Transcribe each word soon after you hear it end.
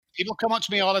People come up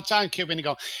to me all the time, Cuban, and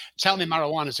go, tell me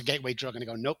marijuana is a gateway drug. And I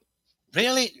go, nope.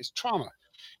 Really? It's trauma.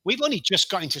 We've only just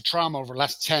got into trauma over the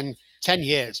last 10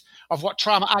 years of what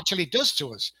trauma actually does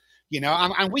to us.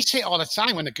 And we see it all the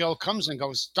time when a girl comes and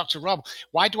goes, Dr. Rob,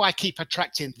 why do I keep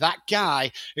attracting that guy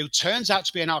who turns out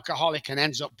to be an alcoholic and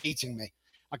ends up beating me?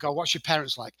 I go, what's your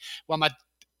parents like? Well,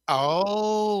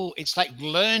 it's like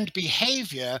learned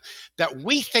behavior that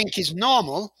we think is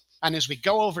normal. And as we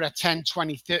go over a 10,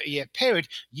 20, 30-year period,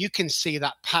 you can see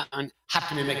that pattern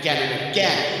happening again and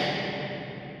again.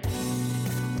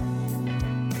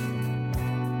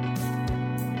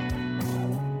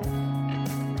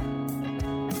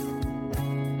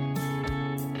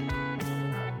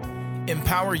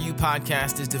 Empower You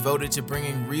podcast is devoted to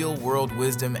bringing real-world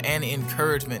wisdom and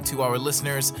encouragement to our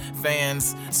listeners,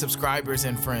 fans, subscribers,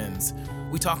 and friends.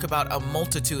 We talk about a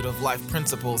multitude of life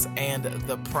principles and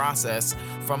the process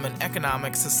from an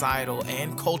economic, societal,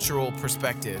 and cultural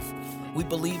perspective. We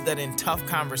believe that in tough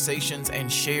conversations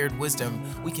and shared wisdom,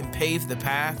 we can pave the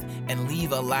path and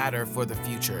leave a ladder for the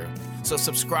future. So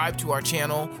subscribe to our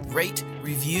channel, rate,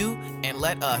 review, and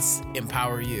let us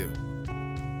empower you.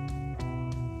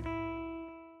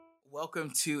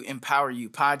 Welcome to Empower You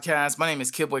podcast. My name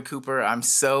is Kid Boy Cooper. I'm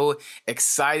so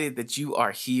excited that you are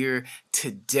here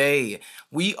today.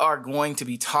 We are going to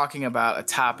be talking about a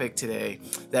topic today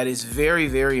that is very,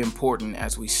 very important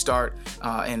as we start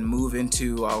and move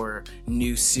into our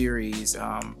new series.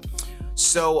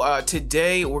 So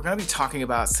today we're going to be talking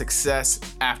about success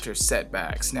after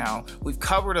setbacks. Now, we've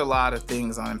covered a lot of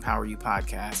things on Empower You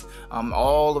podcast.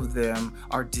 All of them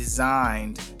are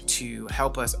designed to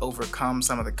help us overcome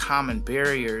some of the common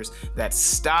barriers that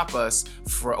stop us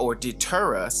or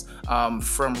deter us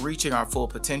from reaching our full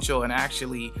potential and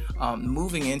actually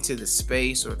moving into the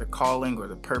space or the calling or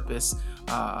the purpose,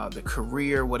 the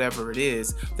career, whatever it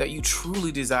is that you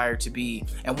truly desire to be.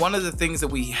 And one of the things that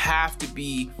we have to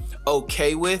be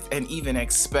okay with and even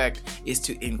expect is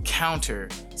to encounter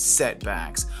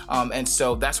setbacks. And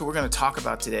so that's what we're going to talk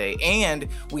about today. And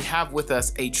we have with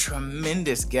us a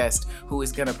tremendous guest who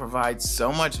is going to provide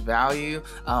so much value,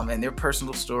 and their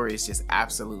personal story is just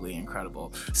absolutely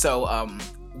incredible. So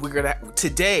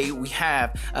today we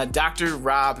have Dr.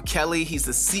 Rob Kelly. He's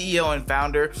the CEO and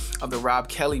founder of the Rob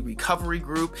Kelly Recovery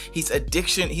Group. He's an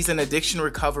addiction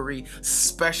recovery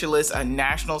specialist, a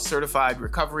national certified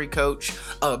recovery coach,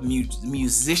 a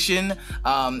musician.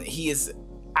 He is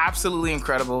absolutely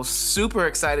incredible. Super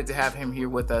excited to have him here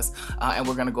with us, and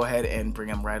we're going to go ahead and bring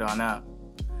him right on up.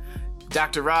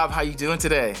 Dr. Rob, how you doing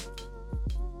today?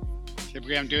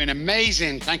 I'm doing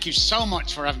amazing. Thank you so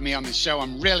much for having me on the show.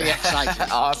 I'm really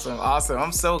excited. Awesome.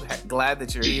 I'm so glad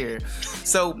that you're here.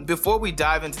 So before we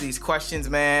dive into these questions,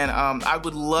 man, I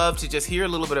would love to just hear a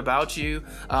little bit about you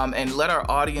and let our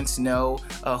audience know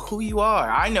who you are.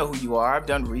 I know who you are. I've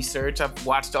done research. I've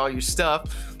watched all your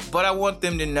stuff, but I want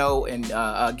them to know and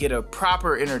get a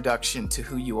proper introduction to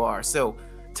who you are. So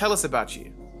tell us about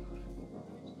you.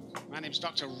 My name's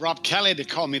Dr. Rob Kelly. They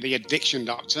call me the Addiction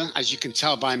Doctor. As you can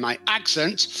tell by my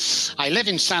accent, I live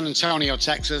in San Antonio,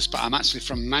 Texas, but I'm actually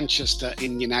from Manchester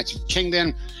in the United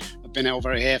Kingdom. I've been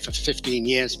over here for 15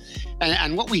 years.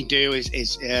 And what we do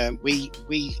is we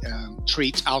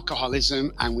treat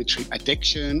alcoholism, and we treat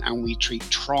addiction, and we treat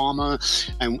trauma,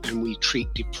 and we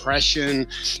treat depression.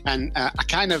 And I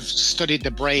kind of studied the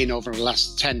brain over the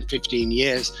last 10, 15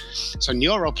 years. So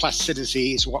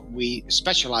neuroplasticity is what we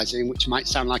specialize in, which might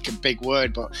sound like a big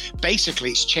word, but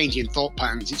basically it's changing thought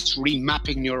patterns. It's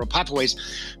remapping neural pathways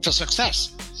for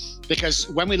success. Because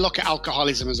when we look at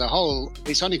alcoholism as a whole,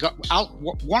 it's only got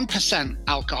 1%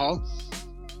 alcohol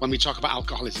when we talk about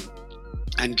alcoholism.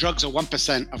 And drugs are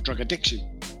 1% of drug addiction.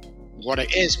 What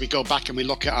it is, we go back and we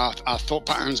look at our thought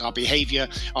patterns, our behavior,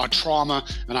 our trauma,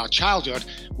 and our childhood,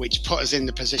 which put us in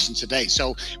the position today.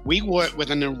 So we work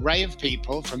with an array of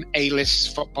people, from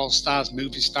A-list football stars,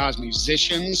 movie stars,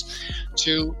 musicians,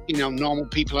 to normal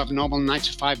people who have normal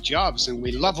 9-to-5 jobs. And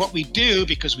we love what we do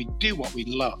because we do what we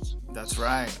love. That's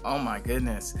right. Oh my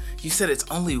goodness. You said it's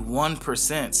only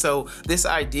 1%. So this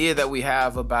idea that we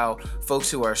have about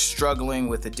folks who are struggling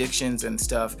with addictions and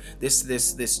stuff,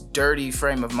 this dirty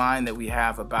frame of mind that we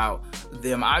have about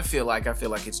them, I feel like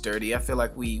it's dirty. I feel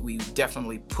like we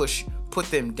definitely put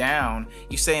them down.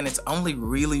 You're saying it's only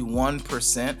really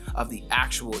 1% of the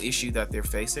actual issue that they're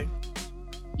facing?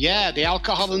 Yeah, the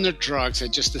alcohol and the drugs are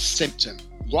just a symptom.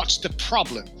 What's the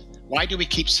problem? Why do we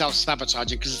keep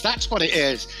self-sabotaging? Because that's what it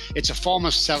is. It's a form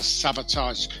of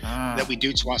self-sabotage that we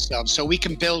do to ourselves. So we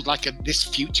can build this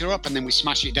future up, and then we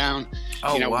smash it down.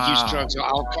 Wow. We use drugs or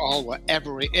alcohol,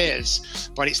 whatever it is.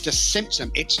 But it's the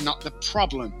symptom. It's not the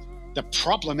problem. The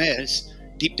problem is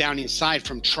deep down inside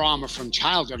from trauma from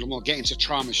childhood, and we'll get into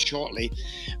trauma shortly,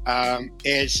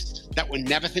 is that we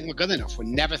never think we're good enough. We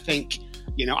never think,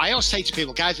 I always say to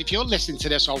people, guys, if you're listening to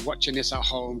this or watching this at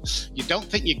home, you don't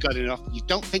think you're good enough, you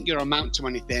don't think you amount to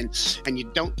anything, and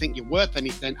you don't think you're worth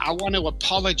anything, I want to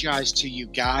apologize to you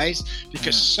guys,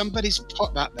 because somebody's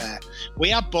put that there.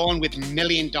 We are born with $1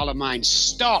 million minds.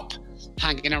 Stop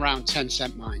hanging around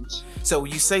 10-cent minds. So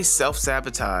you say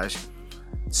self-sabotage.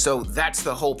 So that's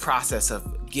the whole process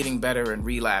of getting better and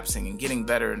relapsing and getting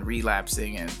better and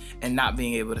relapsing and not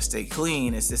being able to stay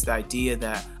clean. Is this the idea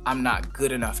that I'm not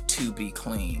good enough to be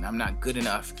clean. I'm not good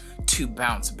enough to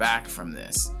bounce back from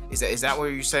this. Is that what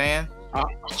you're saying?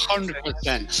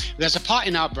 100%. There's a part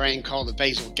in our brain called the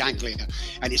basal ganglia,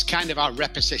 and it's kind of our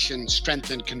repetition,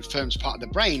 strengthen, confirms part of the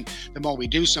brain. The more we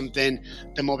do something,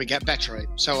 the more we get better at it.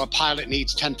 So a pilot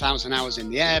needs 10,000 hours in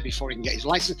the air before he can get his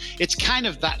license. It's kind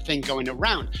of that thing going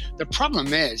around. The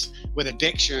problem is with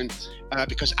addiction,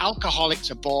 because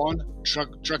alcoholics are born,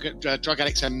 drug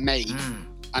addicts are made.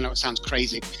 I know it sounds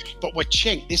crazy, but we're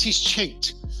chinked. This is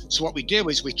chinked. So what we do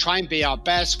is we try and be our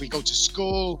best. We go to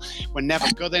school. We're never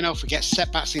good enough. We get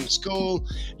setbacks in school.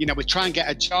 We try and get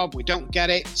a job. We don't get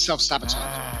it.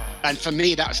 Self-sabotage. And for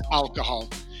me, that's alcohol.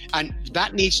 And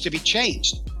that needs to be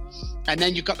changed. And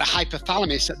then you've got the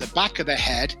hypothalamus at the back of the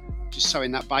head. Just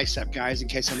showing that bicep, guys, in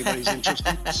case anybody's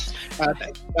interested.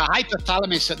 The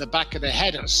hypothalamus at the back of the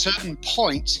head at a certain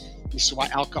point, this is why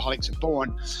alcoholics are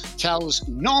born, tells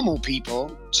normal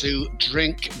people to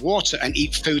drink water and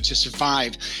eat food to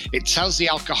survive. It tells the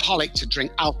alcoholic to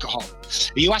drink alcohol.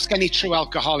 You ask any true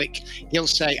alcoholic, he'll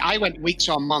say, I went weeks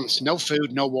or months, no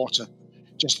food, no water,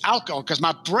 just alcohol, because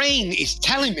my brain is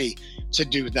telling me to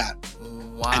do that.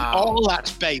 Wow. And all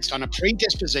that's based on a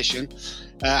predisposition,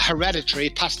 hereditary,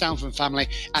 passed down from family,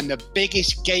 and the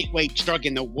biggest gateway drug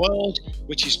in the world,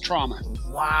 which is trauma.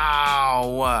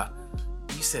 Wow.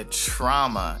 You said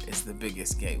trauma is the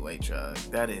biggest gateway drug.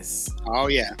 That is... Oh,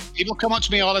 yeah. People come up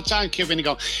to me all the time, Cuban, and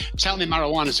go, tell me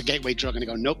marijuana is a gateway drug. And I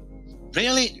go, nope.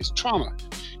 Really? It's trauma.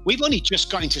 We've only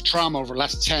just got into trauma over the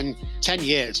last 10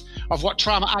 years of what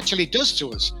trauma actually does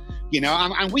to us.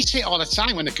 And we see it all the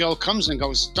time when a girl comes and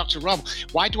goes, Dr. Rob,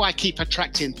 why do I keep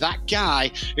attracting that guy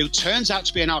who turns out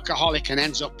to be an alcoholic and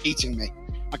ends up beating me?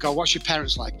 I go, what's your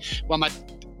parents like? Well,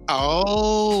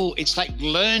 it's like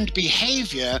learned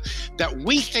behavior that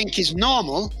we think is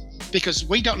normal because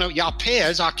we don't know our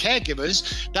peers, our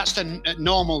caregivers, that's the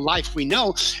normal life we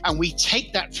know. And we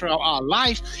take that throughout our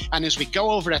life. And as we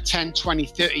go over a 10, 20,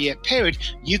 30 year period,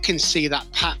 you can see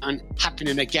that pattern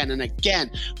happening again and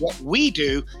again. What we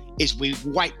do is we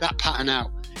wipe that pattern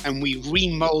out and we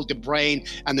remold the brain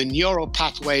and the neural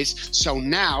pathways. So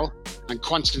now, and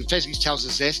quantum physics tells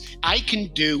us this, I can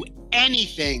do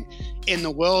anything in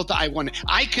the world that I want.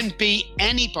 I can be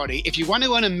anybody. If you want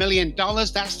to earn $1 million,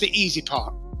 that's the easy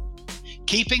part.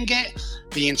 Keeping it,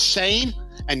 being sane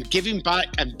and giving back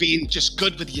and being just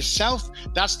good with yourself,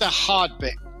 that's the hard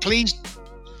bit. Please,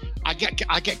 I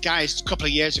get guys a couple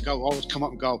of years ago always come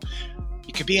up and go,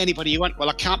 you can be anybody you want. Well,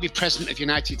 I can't be president of the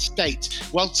United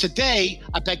States. Well, today,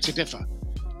 I beg to differ.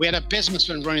 We had a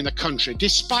businessman running the country.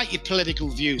 Despite your political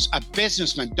views, a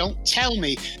businessman, don't tell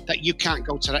me that you can't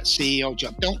go to that CEO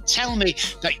job. Don't tell me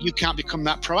that you can't become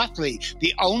that pro athlete.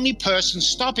 The only person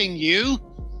stopping you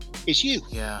is you.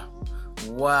 Yeah.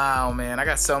 Wow, man. I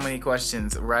got so many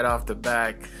questions right off the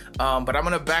back. But I'm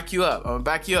going to back you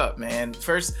up. Man.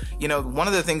 First, one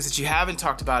of the things that you haven't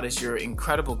talked about is your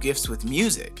incredible gifts with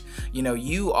music.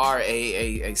 You are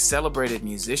a celebrated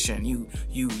musician.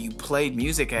 You played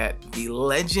music at the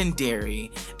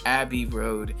legendary Abbey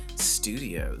Road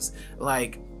Studios.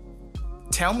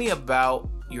 Tell me about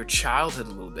your childhood a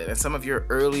little bit and some of your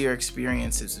earlier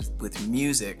experiences with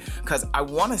music, because I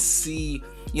want to see,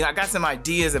 I got some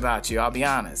ideas about you, I'll be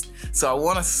honest. So I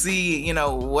want to see,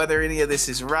 whether any of this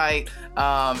is right.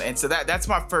 And so that's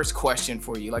my first question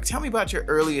for you. Tell me about your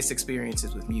earliest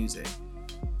experiences with music.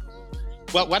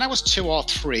 Well, when I was 2 or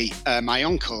 3, my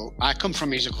uncle, I come from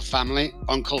a musical family.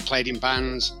 Uncle played in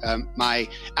bands, my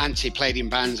auntie played in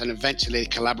bands, and eventually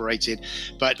collaborated.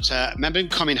 But I remember him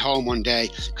coming home one day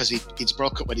because he'd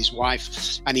broke up with his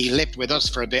wife, and he lived with us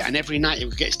for a bit. And every night he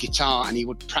would get his guitar and he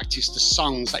would practice the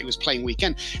songs that he was playing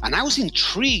weekend. And I was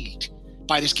intrigued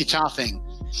by this guitar thing.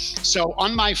 So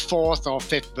on my 4th or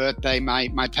 5th birthday,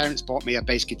 my parents bought me a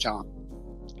bass guitar.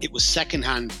 It was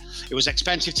secondhand. It was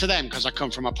expensive to them because I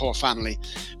come from a poor family,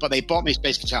 but they bought me a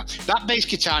bass guitar. That bass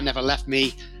guitar never left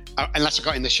me unless I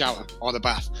got in the shower or the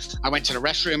bath. I went to the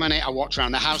restroom on it. I walked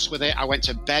around the house with it. I went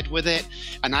to bed with it,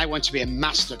 and I want to be a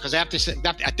master because I have this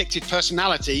addicted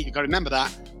personality. You got to remember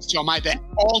that. So I'm either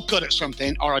all good at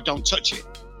something or I don't touch it.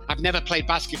 I've never played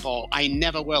basketball. I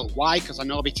never will. Why? Because I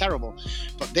know I'll be terrible.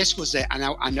 But this was it. And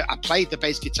I played the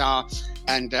bass guitar.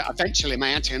 And eventually my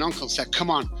auntie and uncle said, come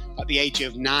on, at the age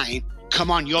of 9, come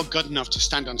on, you're good enough to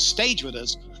stand on stage with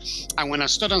us. And when I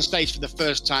stood on stage for the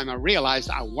first time, I realized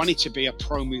that I wanted to be a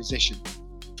pro musician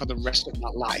for the rest of my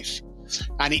life.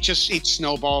 And it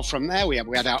snowballed from there. We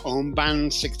had our own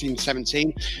band, 16,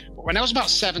 17. But when I was about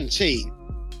 17,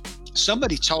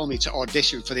 somebody told me to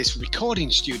audition for this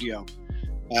recording studio,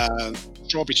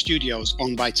 Strawberry Studios,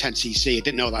 owned by 10cc. I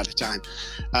didn't know that at the time,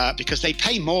 because they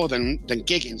pay more than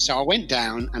gigging. So I went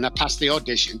down and I passed the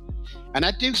audition, and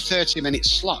I do 30-minute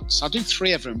slots. I'll do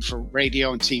 3 of them for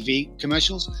radio and TV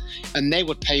commercials, and they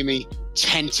would pay me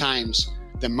 10 times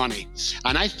the money.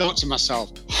 And I thought to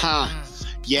myself,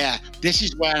 yeah, this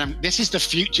is the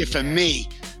future for me,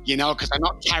 you know, because I'm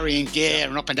not carrying gear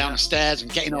and up and down the stairs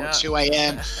and getting home at 2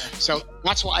 a.m. So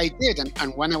that's what I did.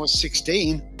 And when I was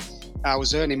 16, I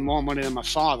was earning more money than my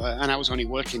father, and I was only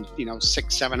working,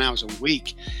 6-7 hours a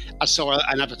week. I saw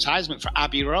an advertisement for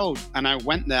Abbey Road, and I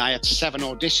went there. I had 7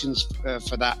 auditions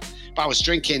for that, but I was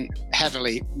drinking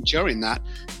heavily during that,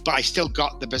 but I still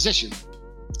got the position.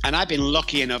 And I've been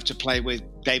lucky enough to play with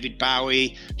David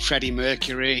Bowie, Freddie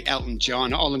Mercury, Elton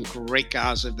John, all them great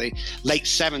guys of the late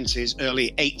 70s,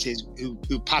 early 80s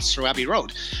who passed through Abbey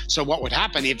Road. So what would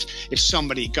happen if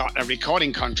somebody got a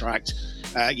recording contract?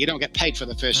 You don't get paid for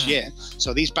the first year.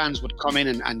 So these bands would come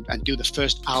in and do the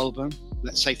first album,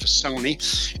 let's say for Sony.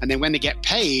 And then when they get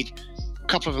paid, a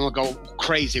couple of them will go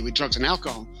crazy with drugs and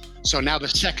alcohol. So now the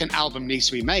second album needs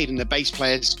to be made, and the bass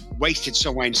player's wasted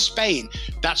somewhere in Spain.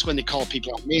 That's when they call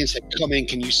people like me and say, come in,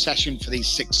 can you session for these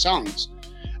 6 songs?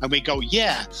 And we go,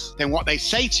 yeah. Then what they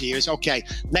say to you is, okay,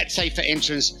 let's say for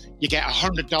instance, you get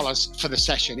 $100 for the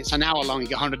session. It's an hour long, you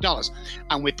get $100.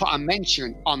 And we put a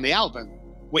mention on the album,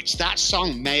 which that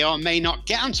song may or may not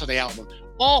get onto the album.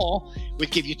 Or we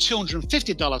give you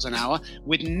 $250 an hour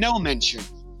with no mention.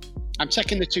 I'm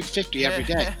taking the $250 every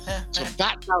day. So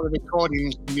that's how the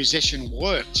recording musician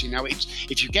works.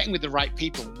 If you're getting with the right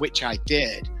people, which I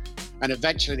did, and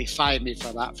eventually they fired me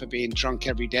for that, for being drunk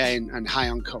every day and high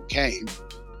on cocaine.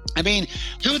 I mean,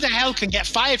 who the hell can get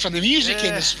fired from the music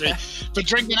industry for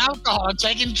drinking alcohol and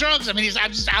taking drugs? I mean, it's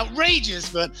just outrageous.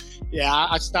 But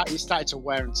yeah, it started to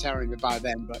wear and tear on me by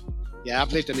then. But yeah,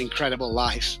 I've lived an incredible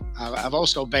life. I've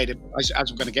also paid, as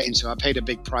I'm going to get into, I paid a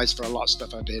big price for a lot of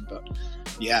stuff I did. But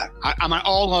yeah, I'm an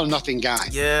all or nothing guy.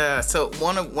 Yeah. So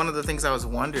one of the things I was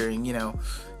wondering,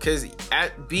 because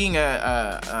at being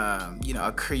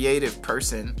a creative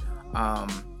person, I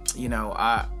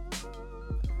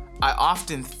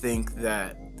often think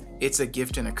that it's a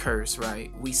gift and a curse,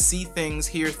 right? We see things,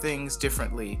 hear things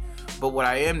differently. But what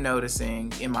I am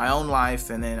noticing in my own life,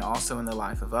 and then also in the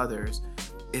life of others,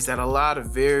 is that a lot of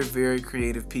very, very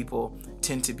creative people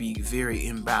tend to be very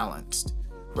imbalanced,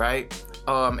 right?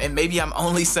 And maybe I'm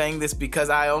only saying this because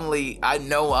I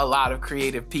know a lot of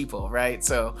creative people, right?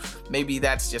 So maybe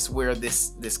that's just where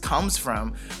this comes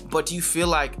from. But do you feel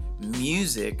like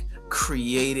music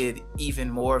created even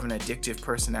more of an addictive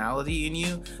personality in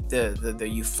you? The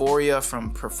euphoria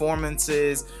from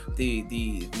performances,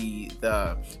 the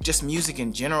just music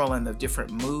in general, and the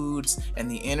different moods and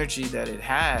the energy that it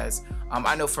has.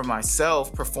 I know for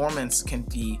myself, performance can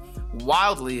be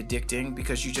wildly addicting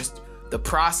because the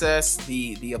process,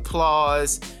 the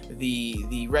applause,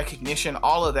 the recognition,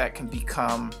 all of that can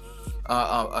become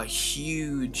a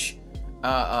huge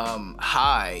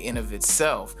high in of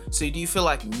itself. So do you feel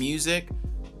like music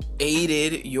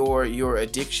aided your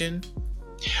addiction?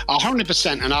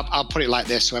 100%, and I'll put it like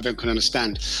this so everyone can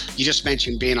understand. You just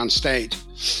mentioned being on stage.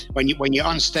 When you're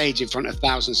on stage in front of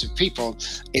thousands of people,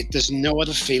 there's no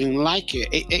other feeling like it.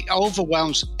 It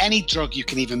overwhelms any drug you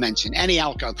can even mention, any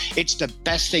alcohol. It's the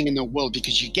best thing in the world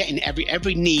because you're getting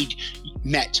every need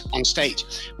met on stage.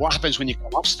 What happens when you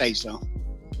go off stage though?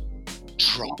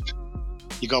 Drop.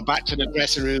 You go back to the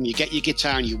dressing room, you get your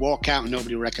guitar and you walk out and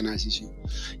nobody recognizes you.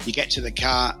 You get to the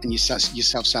car and you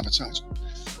self-sabotage.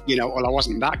 Well, I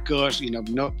wasn't that good.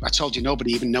 I told you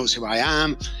nobody even knows who I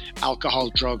am.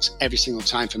 Alcohol, drugs, every single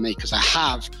time for me, because I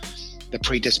have the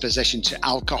predisposition to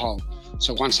alcohol.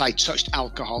 So once I touched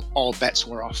alcohol, all bets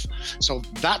were off. So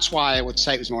that's why I would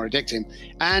say it was more addicting.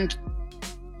 And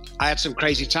I had some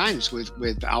crazy times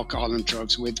with alcohol and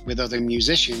drugs with other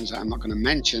musicians I'm not going to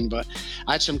mention, but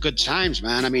I had some good times,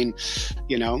 man. I mean,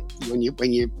 when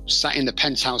you sat in the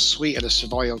penthouse suite at a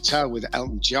Savoy Hotel with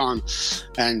Elton John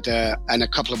and a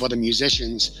couple of other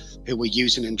musicians who were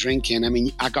using and drinking, I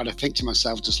mean, I got to think to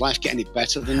myself, does life get any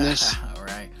better than this?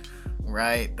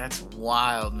 Right. That's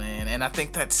wild, man. And I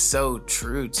think that's so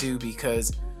true too,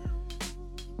 because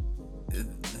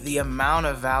the amount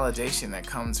of validation that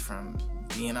comes from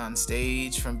being on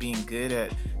stage, from being good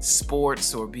at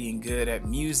sports or being good at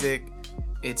music,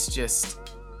 it's just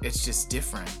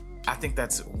different. I think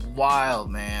that's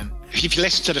wild, man. If you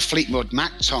listen to the Fleetwood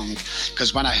Mac song,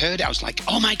 because when I heard it, I was like,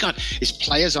 oh my God, it's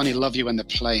players only love you when they're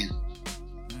playing.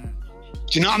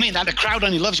 Do you know what I mean? That the crowd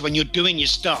only loves you when you're doing your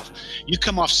stuff. You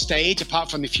come off stage,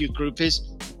 apart from a few groupies,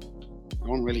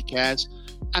 no one really cares.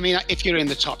 I mean, if you're in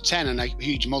the top 10 and a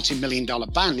huge multi-million-dollar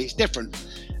band, it's different.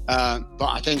 But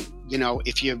I think, you know,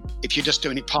 if you're just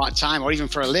doing it part-time or even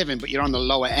for a living, but you're on the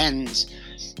lower ends,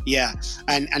 yeah.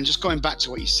 And just going back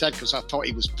to what you said, because I thought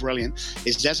it was brilliant,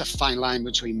 is there's a fine line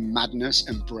between madness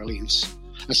and brilliance,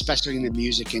 especially in the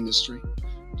music industry.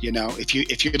 You know, if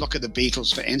you look at the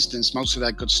Beatles, for instance, most of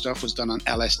their good stuff was done on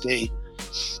LSD.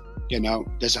 You know,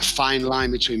 there's a fine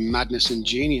line between madness and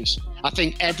genius. I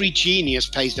think every genius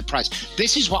pays the price.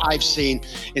 This is what I've seen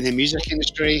in the music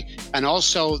industry and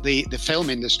also the film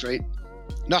industry.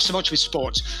 Not so much with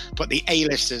sports, but the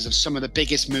A-listers of some of the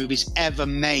biggest movies ever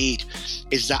made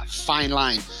is that fine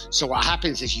line. So what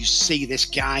happens is you see this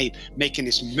guy making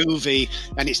this movie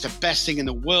and it's the best thing in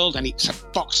the world and it's a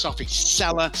box office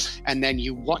seller, and then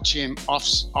you watch him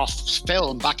off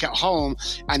film back at home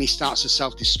and he starts to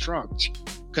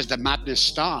self-destruct because the madness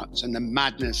starts, and the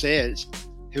madness is,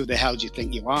 who the hell do you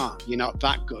think you are? You're not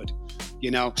that good. You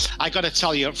know, I got to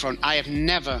tell you up front, I have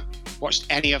never watched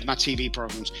any of my TV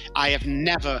programs. I have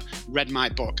never read my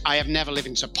book. I have never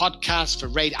listened to podcasts for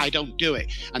radio. I don't do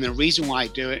it. And the reason why I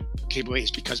do it, Kibwe,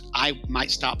 is because I might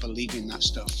start believing that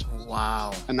stuff.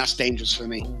 Wow. And that's dangerous for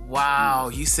me. Wow.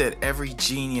 You said every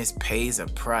genius pays a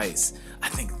price. I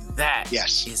think that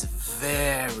is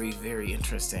very, very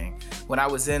interesting. When I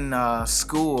was in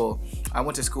school, I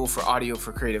went to school for audio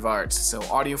for creative arts. So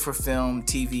audio for film,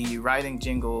 TV, writing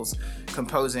jingles,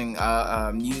 composing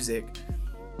music.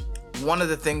 One of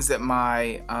the things that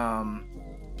my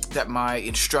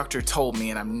instructor told me,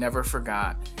 and I've never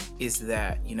forgot, is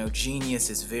that, you know, genius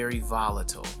is very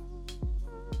volatile.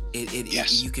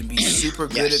 You can be super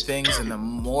good at things, and the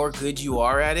more good you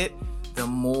are at it, the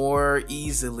more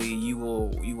easily you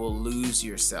will lose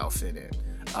yourself in it,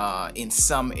 in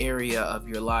some area of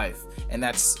your life. And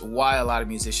that's why a lot of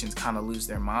musicians kind of lose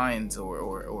their minds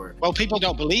or Well, people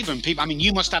don't believe them. People, I mean,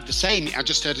 you must have the same. I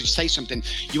just heard you say something.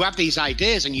 You have these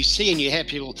ideas and you see and you hear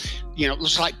people, you know,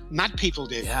 looks like mad people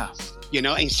do. Yeah. You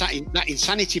know,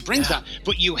 insanity brings that.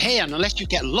 But you hear, and unless you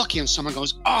get lucky and someone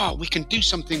goes, oh, we can do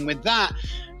something with that,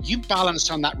 you balance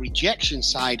on that rejection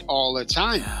side all the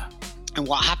time. Yeah. And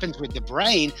what happens with the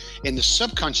brain, in the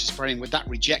subconscious brain, with that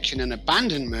rejection and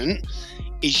abandonment,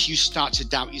 is you start to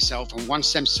doubt yourself. And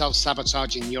once them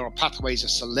self-sabotaging neural pathways are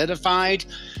solidified,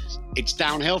 it's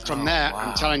downhill from there. Wow.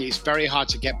 I'm telling you, it's very hard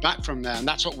to get back from there. And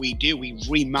that's what we do. We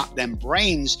remap them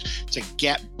brains to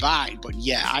get back. But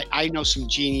yeah, I know some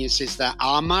geniuses that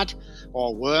are mad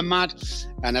or were mad.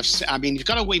 And I mean, you've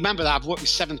got to remember that I've worked with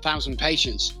 7,000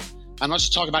 patients. I'm not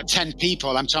just talking about 10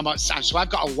 people. I'm talking about, so I've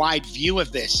got a wide view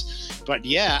of this. But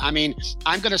yeah, I mean,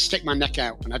 I'm going to stick my neck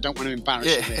out, and I don't want to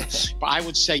embarrass you here. But I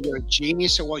would say you're a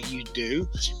genius at what you do,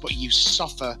 but you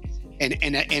suffer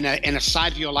in a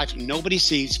side of your life nobody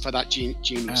sees for that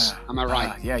genius. Am I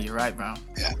right? Yeah, you're right, bro.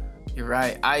 Yeah, you're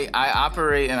right. I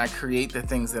operate and I create the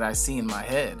things that I see in my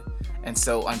head, and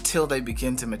so until they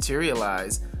begin to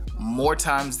materialize, more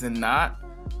times than not,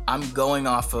 I'm going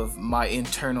off of my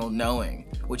internal knowing,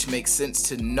 which makes sense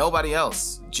to nobody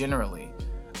else generally.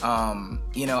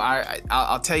 You know,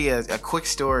 I'll tell you a quick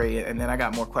story, and then I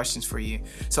got more questions for you.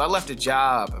 So I left a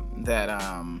job that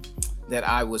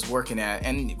I was working at,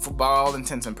 and by all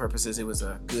intents and purposes, it was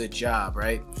a good job,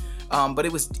 right? But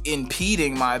it was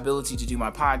impeding my ability to do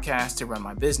my podcast, to run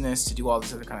my business, to do all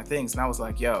these other kind of things. And I was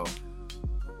like, yo,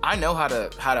 I know how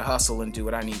to hustle and do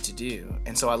what I need to do.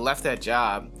 And so I left that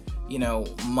job. You know,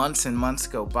 months and months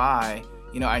go by.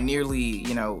 You know, I nearly,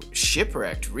 you know,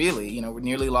 shipwrecked, really. You know,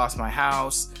 nearly lost my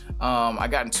house. I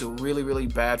got into really, really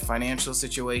bad financial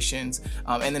situations.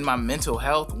 And then my mental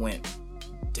health went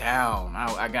down.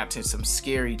 I got to some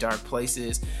scary, dark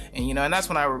places. And, you know, and that's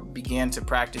when I began to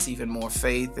practice even more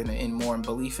faith and more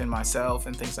belief in myself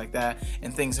and things like that.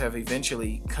 And things have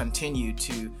eventually continued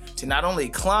to not only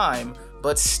climb,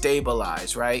 but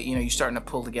stabilize, right? You know, you're starting to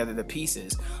pull together the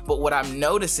pieces. But what I'm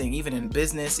noticing, even in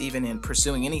business, even in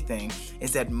pursuing anything,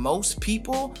 is that most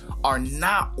people are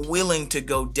not willing to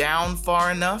go down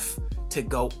far enough to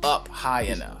go up high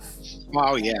enough.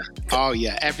 Oh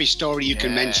yeah. Every story you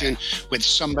can mention with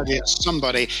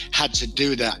somebody had to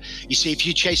do that. You see, if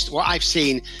you chase, what I've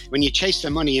seen, when you chase the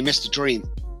money, you miss the dream.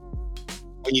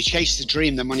 When you chase the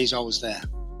dream, the money's always there.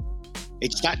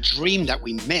 It's that dream that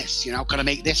we miss, I've got to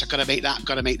make this, I've got to make that, I've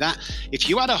got to make that. If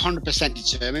you are 100%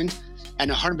 determined and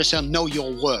 100% know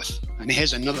your worth, and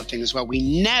here's another thing as well,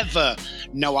 we never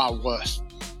know our worth.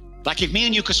 Like if me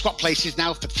and you could swap places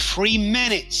now for 3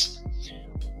 minutes,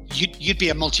 you'd be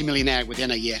a multimillionaire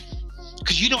within a year.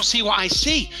 Because you don't see what I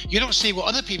see. You don't see what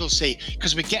other people see.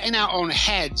 Because we're getting our own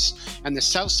heads and the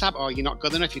self-sabotage. Oh, you're not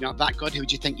good enough. You're not that good. Who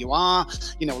do you think you are?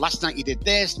 Last night you did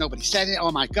this. Nobody said it. Oh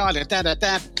my God.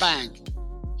 Bang.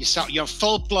 You're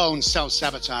full-blown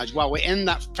self-sabotage. While we're in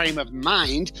that frame of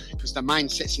mind, because the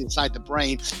mind sits inside the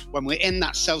brain, when we're in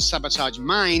that self-sabotage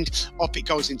mind, up it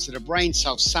goes into the brain,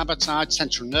 self-sabotage,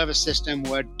 central nervous system,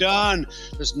 we're done.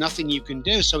 There's nothing you can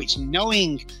do. So it's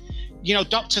knowing,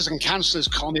 doctors and counselors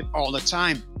call me all the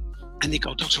time. And they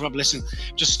go, Dr. Rob, listen,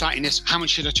 just starting this, how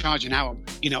much should I charge an hour?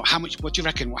 How much, what do you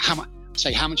reckon? How much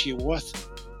are you worth?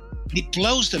 It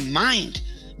blows the mind.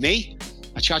 Me,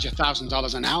 I charge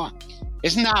 $1,000 an hour.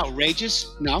 Isn't that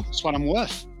outrageous? No, it's what I'm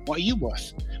worth. What are you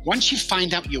worth? Once you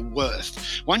find out your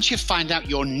worth, once you find out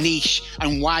your niche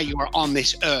and why you are on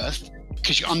this earth,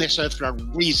 because you're on this earth for a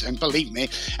reason, believe me.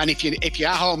 And if you're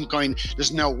at home going,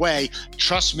 there's no way,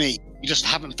 trust me, you just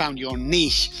haven't found your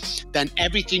niche, then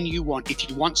everything you want, if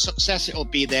you want success, it'll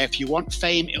be there. If you want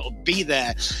fame, it'll be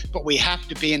there. But we have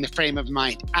to be in the frame of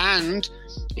mind. And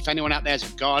if anyone out there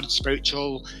is a God,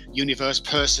 spiritual, universe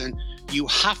person, you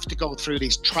have to go through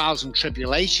these trials and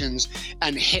tribulations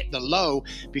and hit the low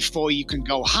before you can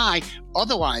go high.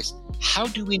 Otherwise, how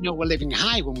do we know we're living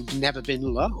high when we've never been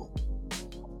low?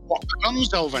 What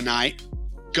comes overnight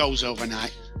goes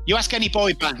overnight. You ask any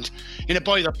boy band, they're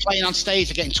playing on stage,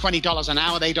 they're getting $20 an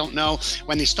hour, they don't know.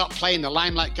 When they stop playing, the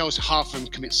limelight goes, half of them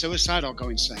commit suicide or go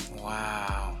insane.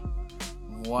 Wow.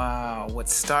 What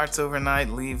starts overnight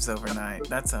leaves overnight.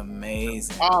 That's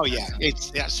amazing. Oh yeah,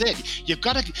 that's it. You've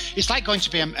got to, it's like going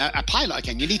to be a pilot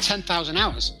again. You need 10,000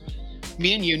 hours.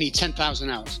 Me and you need 10,000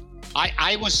 hours. I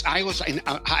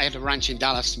had a ranch in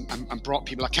Dallas and brought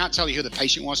people. I can't tell you who the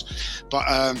patient was,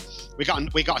 but we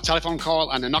got a telephone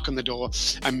call and a knock on the door,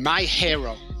 and my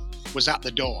hero was at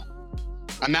the door,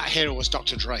 and that hero was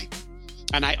Dr. Dre.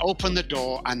 And I opened the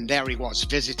door, and there he was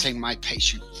visiting my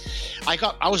patient.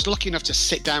 I was lucky enough to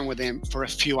sit down with him for a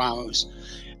few hours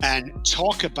and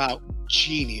talk about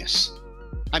genius.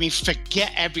 I mean,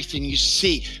 forget everything you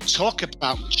see. Talk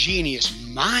about genius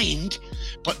mind.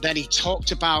 But then he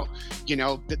talked about,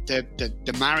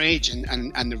 the marriage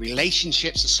and the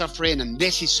relationships are suffering, and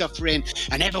this is suffering,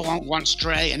 and everyone wants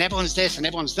Dre, and everyone's this, and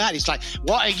everyone's that. It's like,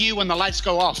 what are you when the lights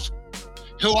go off?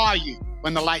 Who are you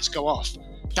when the lights go off?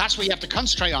 That's what you have to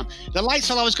concentrate on. The lights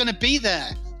are always going to be there.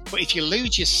 But if you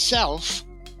lose yourself,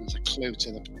 there's a clue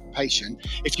to the patient,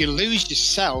 if you lose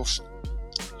yourself,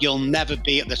 you'll never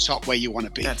be at the top where you want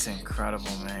to be. That's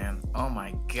incredible, man. Oh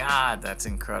my God, that's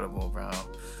incredible, bro.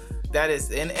 That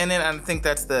is, and then I think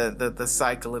that's the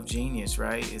cycle of genius,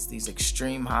 right? It's these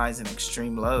extreme highs and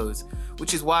extreme lows,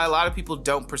 which is why a lot of people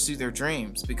don't pursue their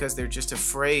dreams, because they're just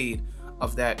afraid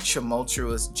of that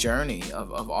tumultuous journey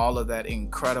of all of that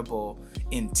incredible,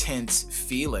 intense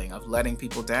feeling of letting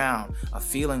people down, of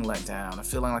feeling let down, of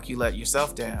feeling like you let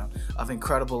yourself down, of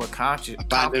incredible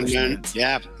accomplishments.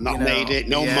 Yeah, made it,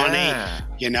 no money.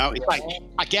 It's like,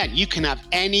 again, you can have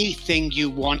anything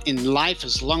you want in life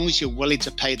as long as you're willing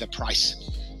to pay the price.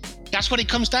 That's what it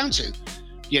comes down to.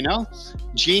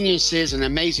 Geniuses and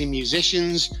amazing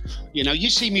musicians. You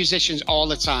see musicians all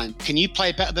the time. Can you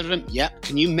play better than them? Yep.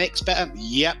 Can you mix better?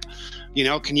 Yep.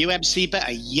 Can you MC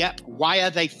better? Yep. Why are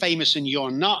they famous and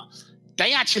you're not?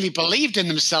 They actually believed in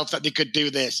themselves that they could do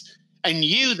this. And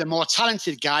you, the more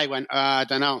talented guy, went, I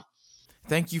don't know.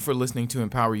 Thank you for listening to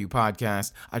Empower You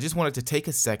Podcast. I just wanted to take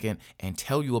a second and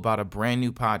tell you about a brand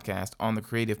new podcast on the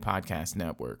Creative Podcast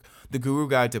Network. The Guru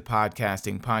Guide to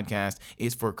Podcasting podcast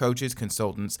is for coaches,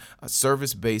 consultants,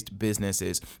 service-based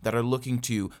businesses that are looking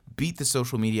to beat the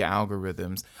social media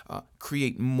algorithms,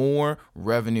 create more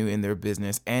revenue in their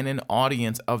business and an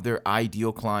audience of their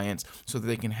ideal clients so that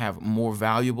they can have more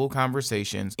valuable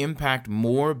conversations, impact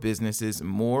more businesses,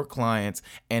 more clients,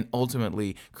 and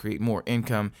ultimately create more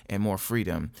income and more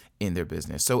freedom in their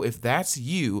business. So if that's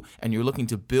you and you're looking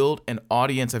to build an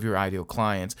audience of your ideal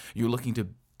clients, you're looking to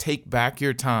take back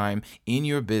your time in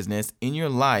your business, in your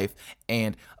life,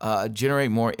 and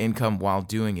generate more income while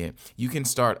doing it, you can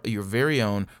start your very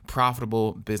own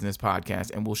profitable business podcast,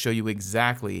 and we'll show you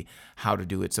exactly how to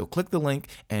do it. So click the link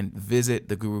and visit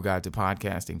the Guru Guide to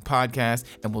Podcasting podcast,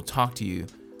 and we'll talk to you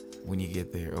when you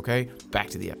get there, okay?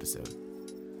 Back to the episode.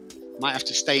 might have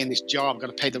to stay in this job. I've got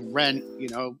to pay the rent. You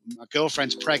know, my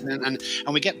girlfriend's pregnant, and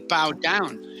we get bowed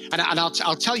down. And I'll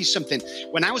tell you something.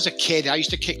 When I was a kid, I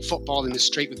used to kick football in the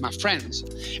street with my friends,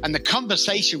 and the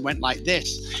conversation went like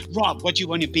this: Rob, what do you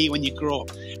want to be when you grow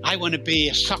up? I want to be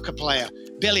a soccer player.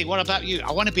 Billy, what about you?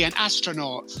 I want to be an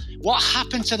astronaut. What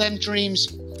happened to them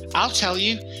dreams? I'll tell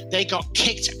you, they got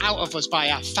kicked out of us by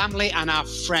our family and our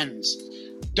friends.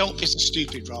 Don't be so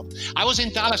stupid, Rob. I was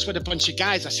in Dallas with a bunch of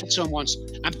guys. I said to them once,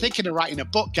 I'm thinking of writing a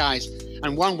book, guys.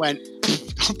 And one went,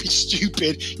 don't be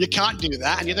stupid. You can't do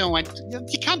that. And the other one went,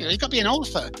 you can't do it. You've got to be an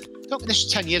author. This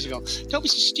was 10 years ago. Don't be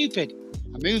so stupid.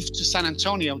 I moved to San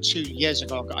Antonio 2 years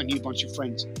ago. I've got a new bunch of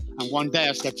friends. And one day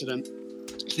I said to them,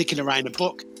 thinking of writing a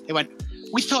book. They went,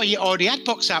 we thought you already had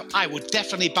books out. I would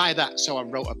definitely buy that. So I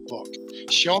wrote a book.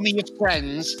 Show me your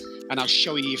friends and I'll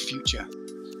show you your future.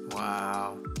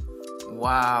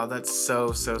 Wow, that's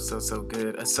so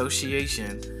good.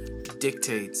 Association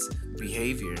dictates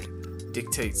behavior,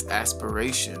 dictates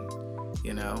aspiration,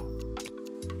 you know.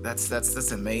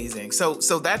 That's amazing. So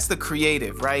that's the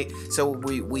creative, right? So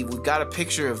we got a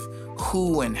picture of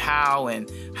who and how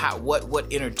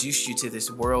what introduced you to this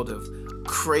world of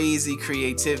crazy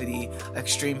creativity,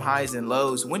 extreme highs and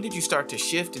lows. When did you start to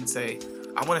shift and say,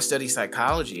 I want to study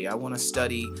psychology. I want to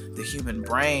study the human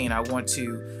brain. I want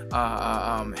to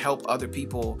help other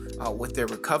people with their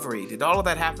recovery. Did all of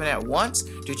that happen at once?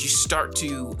 Did you start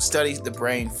to study the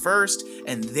brain first?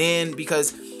 And then,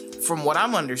 because from what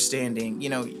I'm understanding, you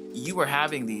know, you were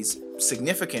having these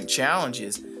significant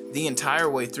challenges the entire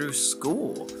way through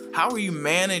school. How are you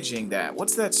managing that?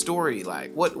 What's that story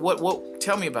like? What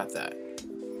tell me about that.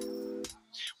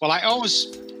 Well, I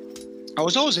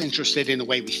was always interested in the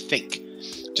way we think,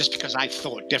 just because I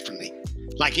thought differently.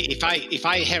 Like if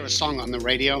I hear a song on the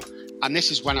radio, and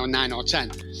this is when I'm 9 or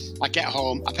 10, I get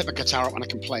home, I pick my guitar up and I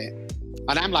can play it.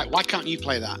 And I'm like, why can't you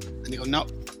play that? And they go,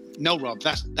 no, Rob,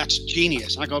 that's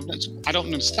genius. And I go, I don't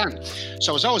understand.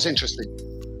 So I was always interested.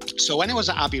 So when I was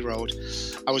at Abbey Road,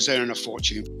 I was earning a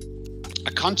fortune.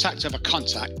 A contact of a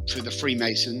contact through the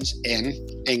Freemasons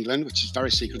in England, which is very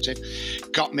secretive,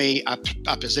 got me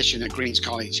a position at Green's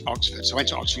College, Oxford. So I went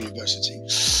to Oxford University.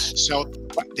 So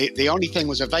the only thing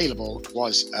was available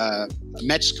was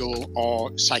med school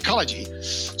or psychology.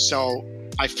 So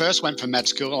I first went for med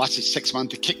school. I lasted 6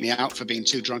 months. They kicked me out for being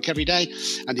too drunk every day.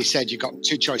 And they said, you've got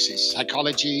two choices,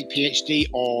 psychology, PhD,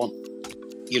 or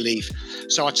you leave.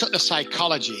 So I took the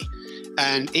psychology.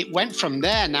 And it went from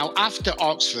there. Now, after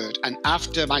Oxford and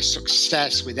after my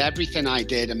success with everything I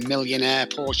did, a millionaire,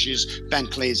 Porsches,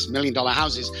 Bentleys, $1 million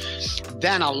houses,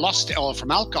 then I lost it all from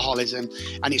alcoholism.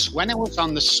 And it's when I was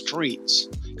on the streets,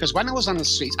 because when I was on the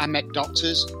streets, I met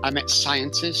doctors, I met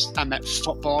scientists, I met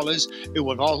footballers who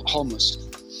were all homeless.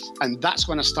 And that's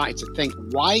when I started to think,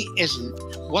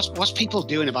 what's people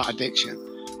doing about addiction?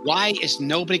 Why is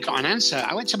nobody got an answer?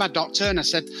 I went to my doctor and I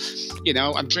said, you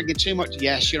know, I'm drinking too much.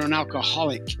 Yes, you're an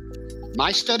alcoholic.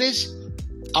 My studies,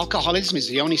 alcoholism is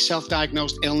the only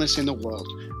self-diagnosed illness in the world.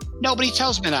 Nobody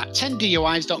tells me that. 10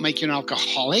 DUIs don't make you an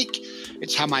alcoholic.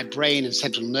 It's how my brain and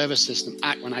central nervous system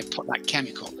act when I put that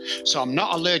chemical. So I'm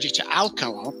not allergic to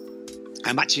alcohol.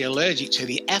 I'm actually allergic to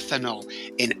the ethanol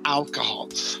in alcohol.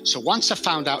 So once I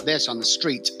found out this on the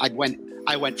street, I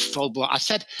went full blown. I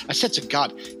said to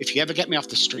God, if you ever get me off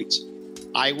the streets,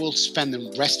 I will spend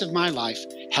the rest of my life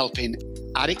helping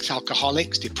addicts,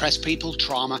 alcoholics, depressed people,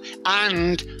 trauma,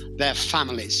 and their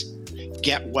families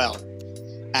get well.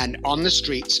 And on the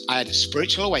streets, I had a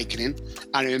spiritual awakening.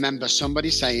 I remember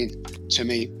somebody saying to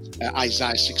me,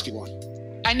 Isaiah 61.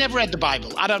 I never read the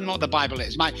Bible. I don't know what the Bible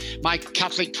is. My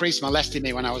Catholic priest molested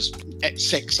me when I was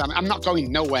 6. I'm not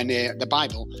going nowhere near the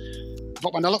Bible.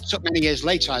 But when I looked up many years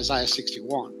later, Isaiah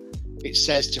 61, it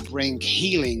says to bring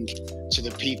healing to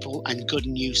the people and good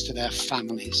news to their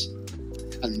families.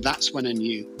 And that's when I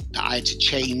knew that I had to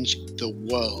change the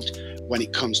world when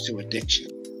it comes to addiction.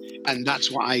 And that's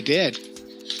what I did.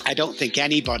 I don't think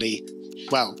anybody,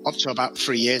 well, up to about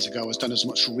 3 years ago, has done as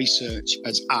much research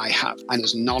as I have and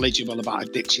as knowledgeable about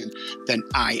addiction than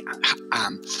I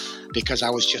am, because I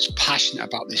was just passionate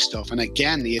about this stuff. And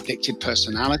again, the addicted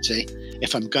personality,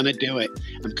 if I'm going to do it,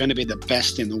 I'm going to be the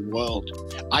best in the world.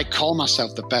 I call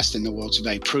myself the best in the world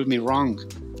today. Prove me wrong.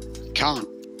 Can't.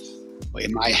 But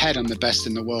in my head, I'm the best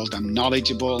in the world. I'm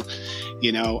knowledgeable.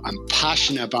 You know, I'm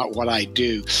passionate about what I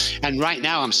do. And right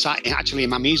now I'm sat actually in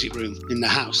my music room in the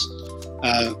house,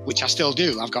 which I still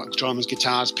do. I've got drums,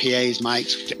 guitars, PAs,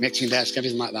 mics, mixing desk,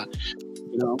 everything like that,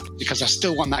 you know, because I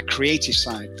still want that creative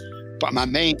side. But my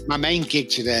main gig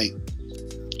today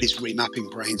is remapping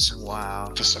brains.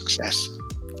 Wow. For success.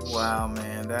 Wow,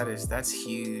 man, that's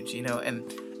huge. You know, and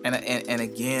And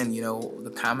again,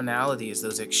 the commonality is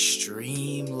those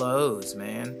extreme lows,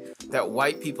 man, that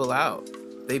wipe people out.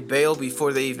 They bail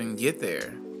before they even get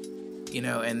there,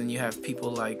 and then you have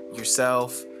people like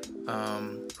yourself,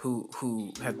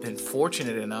 who have been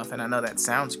fortunate enough, and I know that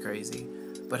sounds crazy,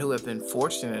 but who have been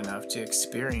fortunate enough to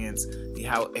experience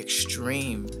how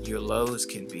extreme your lows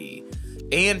can be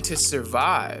and to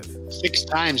survive. 6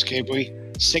 times,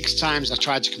 Kibwe. 6 times I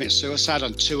tried to commit suicide.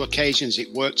 On 2 occasions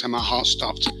it worked and my heart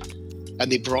stopped,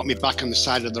 and they brought me back on the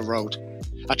side of the road.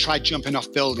 I tried jumping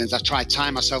off buildings. I tried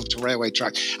tying myself to railway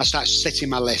track. I started sitting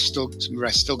my left, still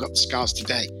got the scars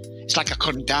today. It's like I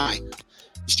couldn't die.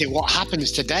 You see, what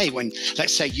happens today when,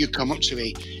 let's say, you come up to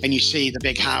me and you see the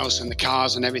big house and the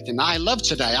cars and everything I love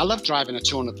today. I love driving a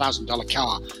 $200,000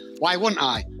 car. Why wouldn't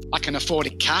I? I can afford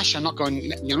it cash. You're not going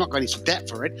into debt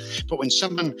for it. But when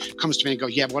someone comes to me and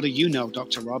goes, yeah, what do you know,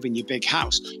 Dr. Rob, in your big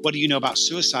house? What do you know about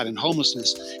suicide and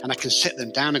homelessness? And I can sit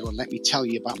them down and go, let me tell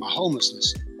you about my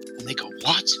homelessness. And they go,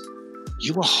 what?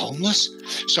 You were homeless?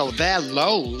 So their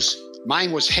lows,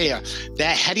 mine was here.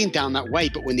 They're heading down that way.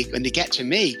 But when they get to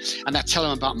me and I tell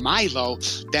them about my low,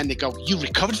 then they go, you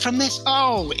recovered from this?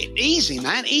 Oh, easy,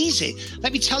 man, easy.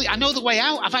 Let me tell you, I know the way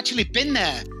out. I've actually been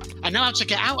there. I know how to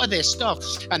get out of this stuff.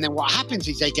 And then what happens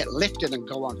is they get lifted and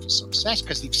go on for success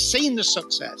because they've seen the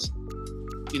success.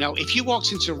 If you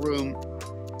walked into a room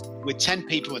with 10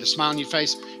 people with a smile on your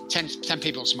face, 10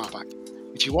 people will smile back.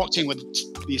 If you walked in with,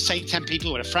 you say 10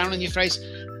 people with a frown on your face,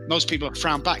 most people will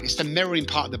frown back. It's the mirroring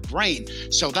part of the brain.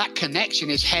 So that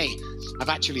connection is, hey, I've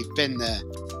actually been there.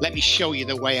 Let me show you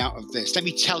the way out of this. Let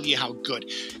me tell you how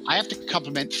good. I have to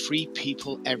compliment 3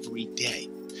 people every day.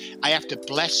 I have to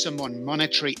bless someone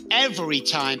monetary every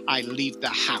time I leave the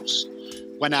house.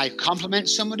 When I compliment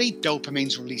somebody,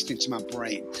 dopamine's released into my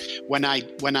brain. When I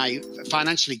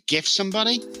financially gift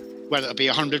somebody, whether it be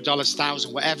 $100,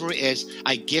 $1,000, whatever it is,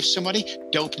 I give somebody,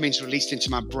 dopamine's released into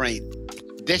my brain.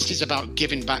 This is about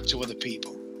giving back to other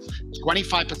people.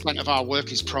 25% of our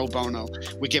work is pro bono.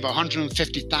 We give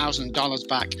 $150,000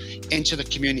 back into the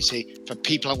community for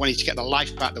people who want to get their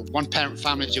life back, the one-parent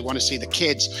families who want to see the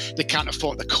kids, they can't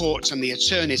afford the courts and the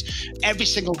attorneys. Every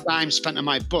single dime spent on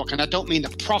my book, and I don't mean the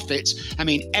profits, I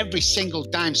mean every single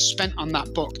dime spent on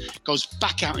that book goes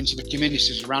back out into the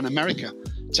communities around America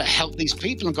to help these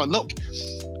people and go, look,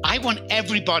 I want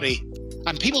everybody,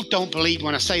 and people don't believe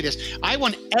when I say this, I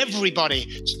want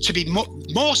everybody to be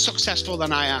more successful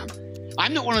than I am.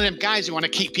 I'm not one of them guys who want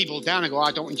to keep people down and go,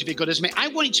 I don't want you to be good as me. I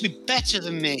want you to be better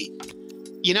than me,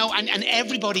 and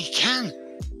everybody can.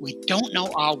 We don't know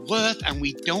our worth and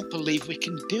we don't believe we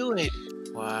can do it.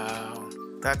 Wow.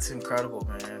 That's incredible,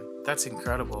 man. That's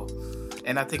incredible.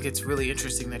 And I think it's really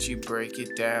interesting that you break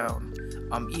it down.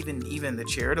 Even the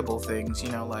charitable things,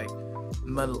 like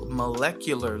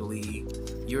molecularly,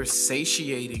 you're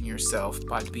satiating yourself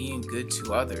by being good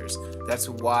to others. That's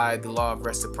why the law of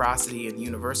reciprocity and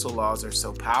universal laws are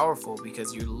so powerful,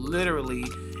 because you're literally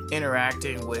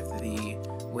interacting with the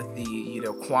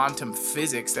quantum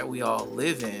physics that we all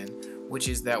live in, which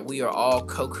is that we are all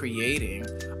co-creating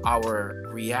our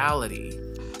reality.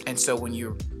 And so when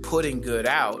you're putting good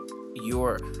out,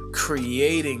 you're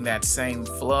creating that same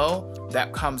flow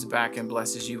that comes back and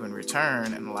blesses you in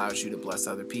return and allows you to bless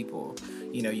other people.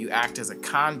 You act as a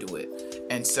conduit.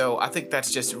 And so I think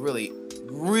that's just really,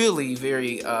 really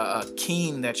very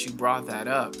keen that you brought that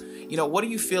up. What do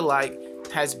you feel like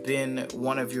has been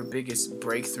one of your biggest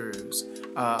breakthroughs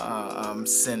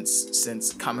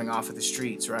since coming off of the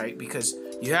streets, right? Because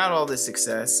you had all this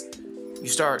success, you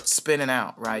start spinning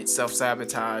out, right?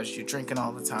 Self-sabotage, you're drinking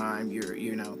all the time,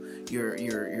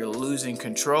 you're losing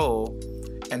control,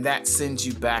 and that sends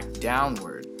you back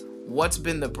downward. What's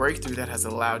been the breakthrough that has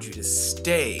allowed you to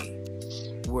stay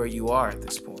where you are at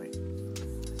this point?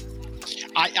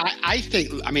 I think,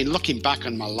 looking back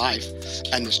on my life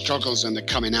and the struggles and the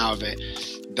coming out of it,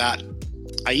 that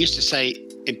I used to say,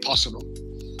 impossible.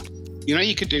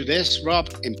 You could do this, Rob,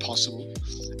 impossible.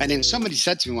 And then somebody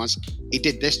said to me once, he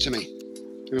did this to me.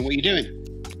 What are you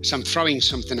doing? So I'm throwing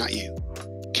something at you.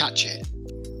 Catch it.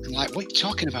 I'm like, what are you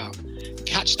talking about?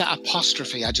 Catch that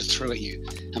apostrophe I just threw at you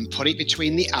and put it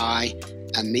between the I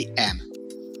and the M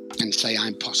and say,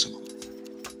 I'm possible.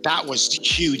 That was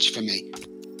huge for me.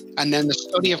 And then the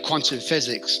study of quantum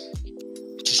physics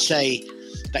to say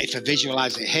that if I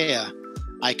visualize it here,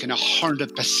 I can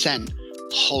 100%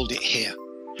 hold it here.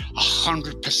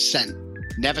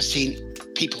 100%. Never seen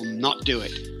people not do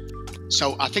it.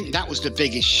 So I think that was the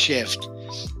biggest shift.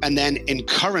 And then in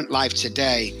current life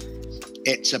today,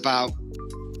 it's about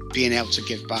being able to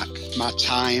give back my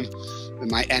time,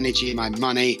 my energy, my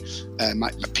money.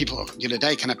 My people the other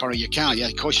day, can I borrow your car? Yeah,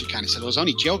 of course you can. He said, I was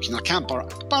only joking. I can't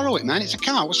borrow it, man. It's a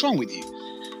car. What's wrong with you?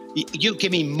 You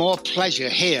give me more pleasure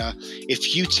here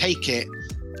if you take it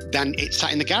than it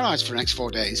sat in the garage for the next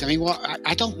 4 days. I mean,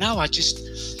 I don't know. I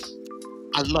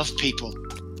love people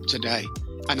today,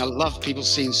 and I love people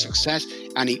seeing success,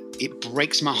 and it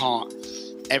breaks my heart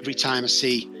every time I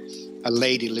see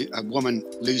a woman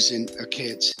losing her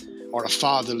kids, or a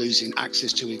father losing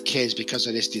access to his kids because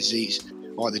of this disease,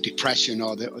 or the depression,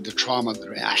 or the trauma.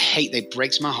 I hate it. It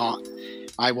breaks my heart.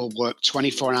 I will work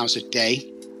 24 hours a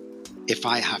day if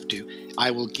I have to. I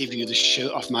will give you the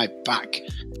shirt off my back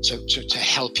to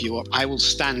help you up. I will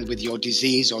stand with your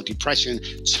disease or depression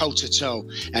toe to toe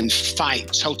and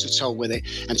fight toe to toe with it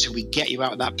until we get you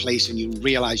out of that place and you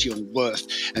realize your worth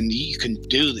and you can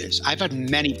do this. I've had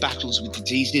many battles with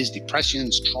diseases,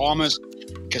 depressions, traumas,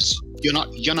 because you're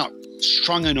not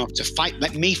strong enough to fight.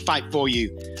 Let me fight for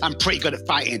you. I'm pretty good at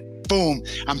fighting. Boom.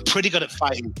 I'm pretty good at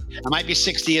fighting. I might be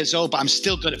 60 years old, but I'm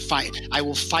still good at fighting. I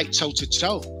will fight toe to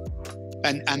toe.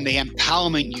 And the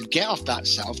empowerment you get off that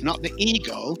self, not the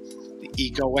ego. The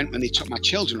ego went when they took my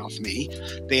children off me.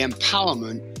 The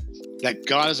empowerment that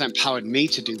God has empowered me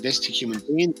to do this to human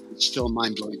beings is still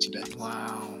mind-blowing today.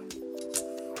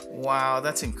 Wow,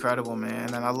 that's incredible,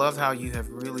 man. And I love how you have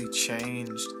really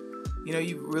changed.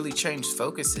 You've really changed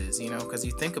focuses, because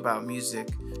you think about music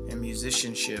and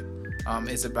musicianship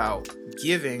is about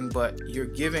giving, but you're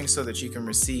giving so that you can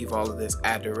receive all of this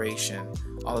adoration,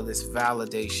 all of this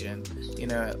validation,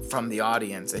 from the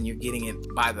audience, and you're getting it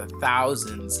by the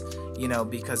thousands,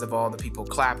 because of all the people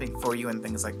clapping for you and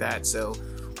things like that. So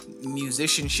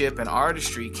musicianship and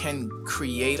artistry can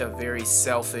create a very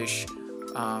selfish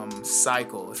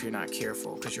cycle if you're not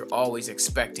careful, because you're always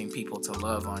expecting people to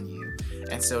love on you.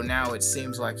 And so now it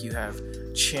seems like you have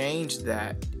changed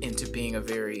that into being a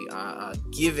very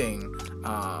giving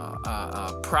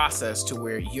process, to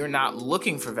where you're not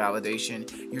looking for validation,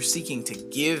 you're seeking to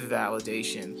give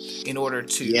validation in order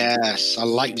to I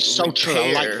like so repair, true.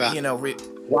 I like that.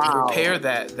 Repair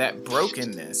that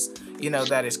brokenness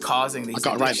that is causing these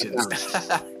addictions.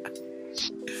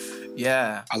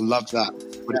 Yeah, I love that.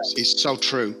 But it's so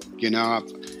true.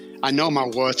 I know my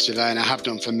worth today, and I have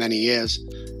done for many years.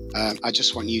 I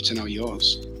just want you to know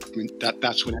yours. I mean,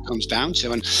 that's what it comes down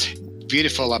to. And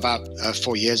beautiful, about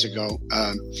 4 years ago,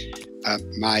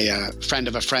 my friend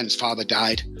of a friend's father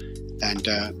died, and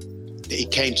he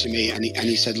came to me and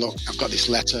he said, look, I've got this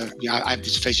letter. I have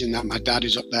this vision that my dad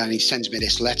is up there, and he sends me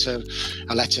this letter,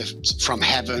 a letter from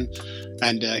heaven,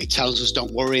 and it tells us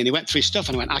don't worry. And he went through his stuff,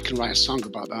 and I went, I can write a song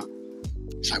about that.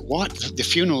 It's like, what? The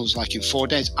funeral's like in 4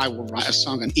 days. I will write a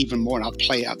song, and even more, I'll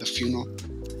play it at the funeral.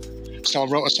 So I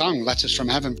wrote a song, Letters from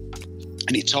Heaven.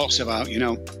 And it talks about,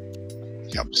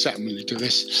 upset when you do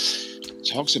this. It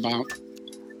talks about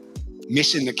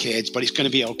missing the kids, but it's going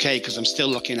to be okay because I'm still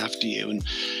looking after you. And,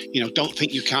 don't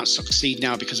think you can't succeed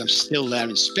now because I'm still there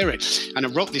in spirit. And I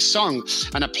wrote this song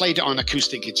and I played it on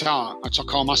acoustic guitar. I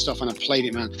took all my stuff and I played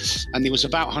it, man. And there was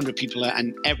about 100 people there,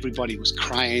 and everybody was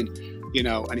crying,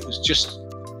 and it was just,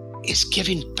 it's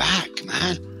giving back,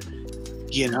 man.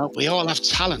 We all have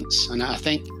talents. And I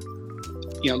think,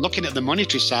 looking at the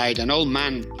monetary side, an old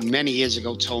man many years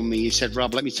ago told me, he said,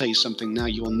 Rob, let me tell you something now.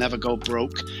 You will never go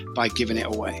broke by giving it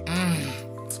away.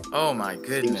 Oh, my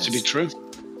goodness.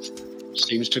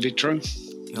 Seems to be true.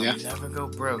 You'll never go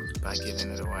broke by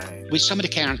giving it away. Somebody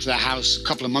came into the house a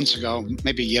couple of months ago,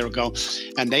 maybe a year ago,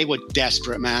 and they were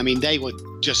desperate, man. I mean, they were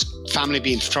just family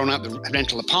being thrown out the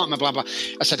rental apartment, blah, blah.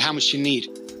 I said, how much do you need?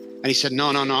 And he said, no.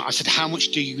 I said, how much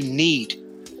do you need?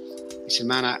 He said,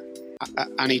 man, I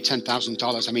need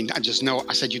 $10,000. I mean, I just know.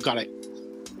 I said, you got it.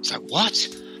 He's like, what?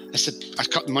 I said,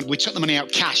 we took the money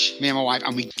out cash, me and my wife,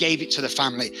 and we gave it to the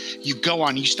family. You go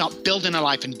on, you start building a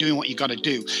life and doing what you got to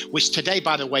do, which today,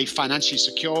 by the way, financially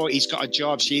secure. He's got a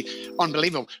job.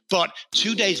 Unbelievable. But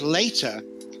 2 days later,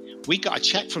 we got a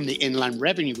check from the Inland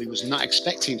Revenue we was not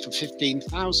expecting for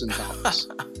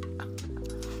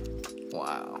 $15,000.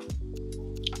 Wow.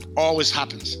 Always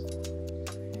happens.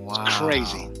 Wow. It's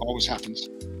crazy. Always happens.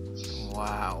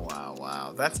 Wow.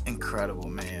 That's incredible,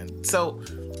 man. So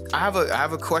I have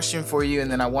a question for you,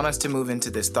 and then I want us to move into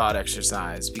this thought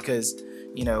exercise, because,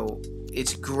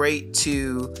 it's great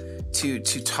to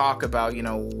talk about,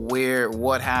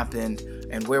 what happened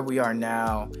and where we are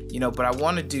now, but I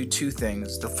want to do two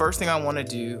things. The first thing I want to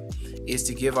do is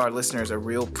to give our listeners a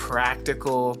real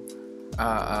practical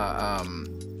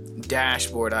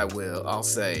dashboard, I'll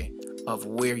say, of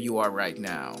where you are right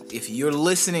now. If you're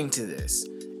listening to this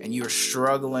and you're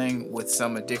struggling with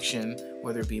some addiction,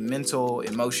 whether it be mental,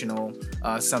 emotional,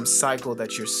 some cycle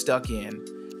that you're stuck in,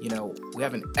 we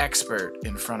have an expert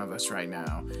in front of us right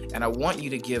now, and I want you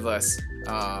to give us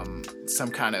some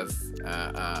kind of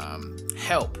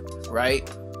help, right?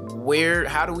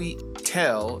 How do we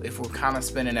tell if we're kind of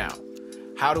spinning out?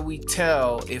 How do we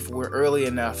tell if we're early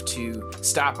enough to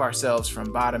stop ourselves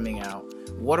from bottoming out?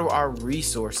 What are our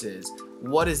resources?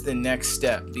 What is the next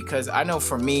step? Because I know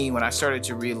for me, when I started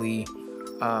to really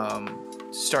kind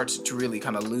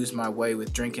of lose my way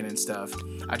with drinking and stuff,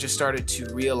 I just started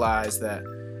to realize that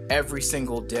every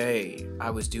single day I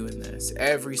was doing this.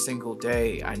 Every single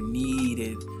day I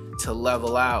needed to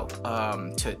level out,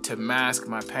 to mask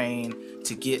my pain,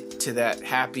 to get to that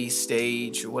happy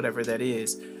stage or whatever that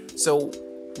is. So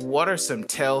what are some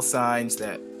tell signs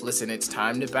that, listen, it's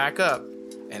time to back up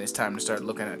and it's time to start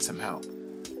looking at some help?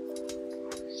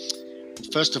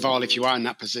 First of all, if you are in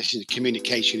that position,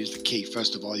 communication is the key.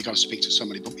 First of all, you got to speak to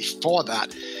somebody. But before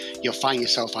that, you'll find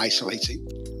yourself isolating.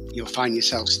 You'll find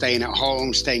yourself staying at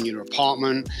home, staying in your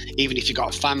apartment. Even if you've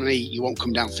got a family, you won't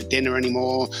come down for dinner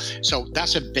anymore. So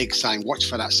that's a big sign. Watch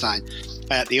for that sign.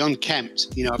 The unkempt,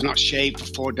 I've not shaved for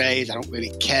 4 days. I don't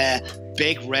really care.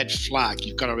 Big red flag.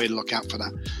 You've got to really look out for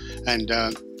that. And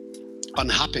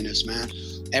unhappiness, man.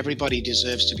 Everybody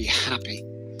deserves to be happy.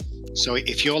 So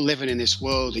if you're living in this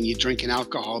world and you're drinking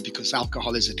alcohol because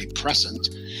alcohol is a depressant,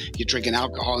 you're drinking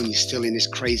alcohol and you're still in this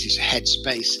crazy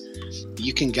headspace,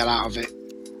 you can get out of it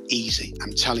easy,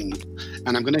 I'm telling you.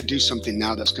 And I'm going to do something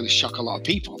now that's going to shock a lot of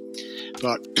people.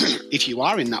 But if you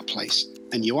are in that place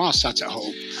and you are sat at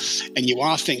home and you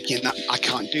are thinking that I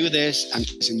can't do this, and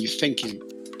you're thinking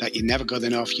that you're never good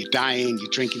enough, you're dying,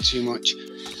 you're drinking too much,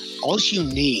 all you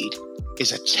need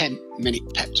is a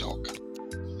 10-minute pep talk.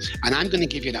 And I'm going to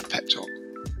give you that pep talk.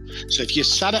 So if you're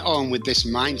sat at home with this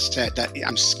mindset that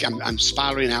I'm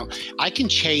spiraling out, I can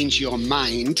change your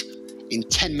mind in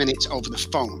 10 minutes over the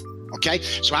phone. Okay,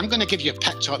 so I'm going to give you a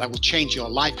pep talk that will change your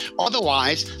life.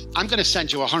 Otherwise, I'm going to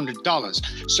send you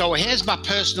 $100. So here's my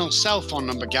personal cell phone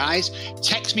number, guys.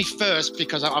 Text me first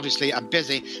because obviously I'm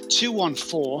busy.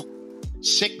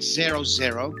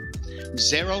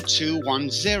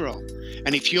 214-600-0210.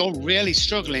 And if you're really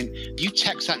struggling, you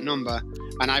text that number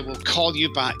and I will call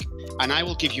you back and I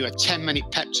will give you a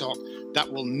 10-minute pep talk that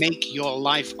will make your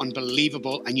life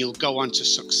unbelievable and you'll go on to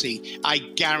succeed. I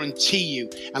guarantee you.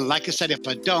 And like I said, if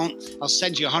I don't, I'll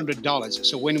send you $100.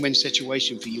 It's a win-win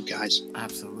situation for you guys.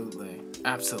 Absolutely.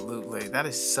 That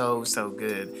is so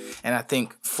good. And I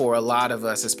think for a lot of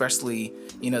us, especially,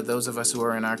 those of us who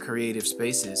are in our creative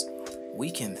spaces, we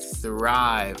can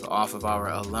thrive off of our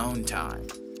alone time.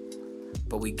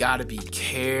 But we got to be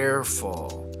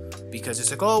careful. Because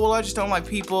it's like, oh, well, I just don't like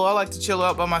people. I like to chill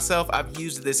out by myself. I've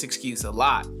used this excuse a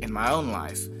lot in my own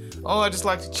life. Oh, I just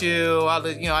like to chill.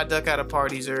 I duck out of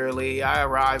parties early. I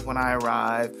arrive when I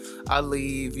arrive. I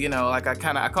leave, I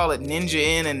call it ninja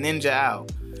in and ninja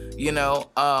out,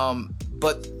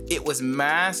 but it was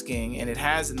masking, and it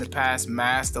has in the past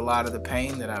masked a lot of the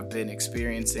pain that I've been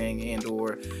experiencing and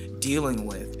or dealing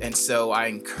with. And so I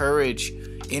encourage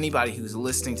anybody who's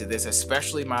listening to this,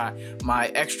 especially my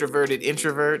extroverted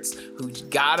introverts who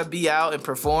gotta be out and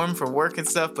perform for work and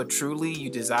stuff, but truly you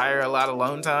desire a lot of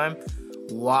alone time,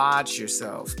 watch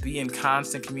yourself. Be in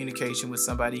constant communication with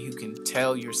somebody who can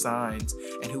tell your signs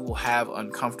and who will have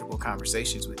uncomfortable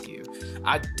conversations with you.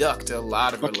 I ducked a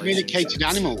lot of relationships. Communicated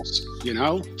animals,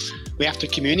 we have to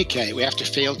communicate. We have to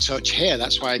feel touch here.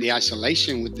 That's why the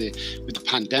isolation with the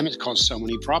pandemic caused so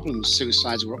many problems.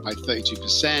 Suicides were up by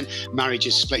 32%,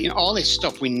 marriages split, all this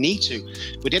stuff. We need to.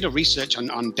 We did a research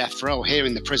on death row here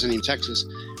in the prison in Texas,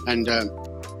 and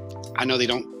I know they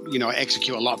don't,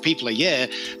 execute a lot of people a year,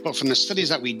 but from the studies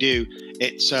that we do,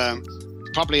 it's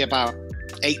probably about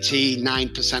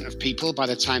 89% of people by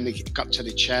the time they got to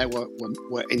the chair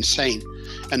were insane.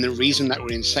 And the reason that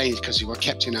we're insane is because we were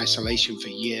kept in isolation for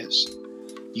years.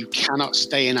 You cannot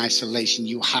stay in isolation.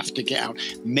 You have to get out.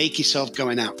 Make yourself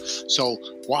going out. So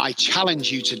what I challenge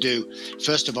you to do,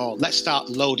 first of all, let's start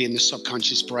loading the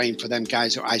subconscious brain for them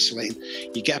guys who are isolating.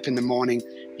 You get up in the morning,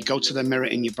 you go to the mirror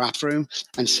in your bathroom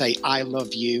and say, I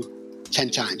love you 10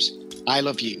 times. I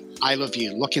love you. I love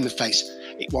you. Look in the face.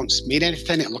 It won't mean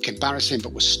anything. It'll look embarrassing,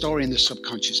 but we're storing the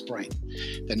subconscious brain.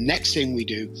 The next thing we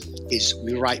do is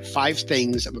we write 5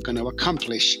 things that we're going to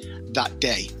accomplish that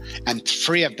day. And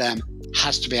 3 of them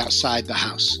has to be outside the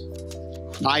house.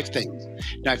 5 things.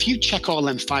 Now, if you check all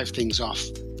them 5 things off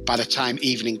by the time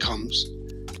evening comes,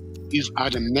 you've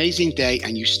had an amazing day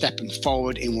and you're stepping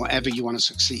forward in whatever you want to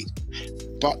succeed.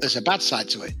 But there's a bad side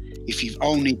to it. If you've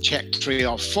only checked 3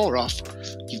 or 4 off,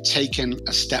 you've taken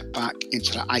a step back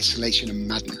into the isolation and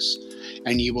madness.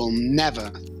 And you will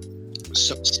never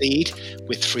succeed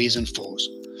with 3s and 4s.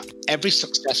 Every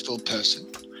successful person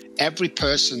Every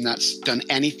person that's done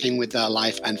anything with their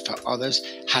life and for others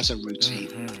has a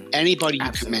routine. Anybody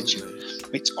you can mention,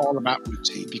 it's all about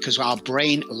routine because our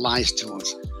brain lies to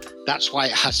us. That's why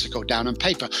it has to go down on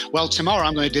paper. Well, tomorrow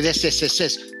I'm going to do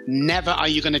this. Never are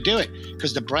you going to do it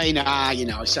because the brain, get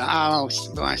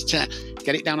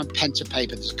it down on pen to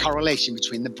paper. There's a correlation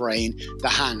between the brain, the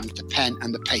hand, the pen,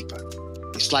 and the paper.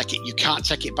 It's like you can't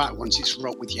take it back once it's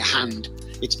wrote with your hand.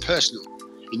 It's personal.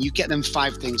 And you get them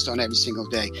 5 things done every single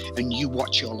day and you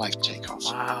watch your life take off.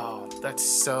 Wow. That's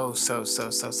so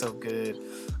good.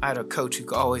 I had a coach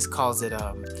who always calls it,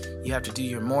 you have to do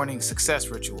your morning success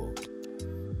ritual.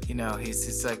 You know,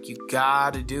 he's like, you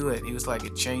gotta do it. He was like,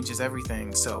 it changes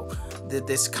everything. So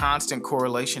this constant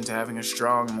correlation to having a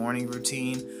strong morning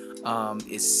routine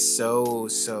is so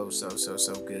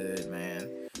good, man.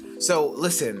 So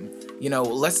listen, you know,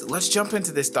 let's jump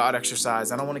into this thought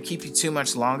exercise. I don't want to keep you too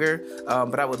much longer,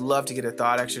 but I would love to get a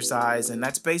thought exercise. And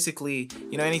that's basically,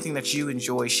 you know, anything that you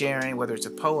enjoy sharing, whether it's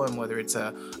a poem, whether it's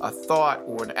a thought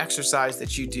or an exercise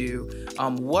that you do.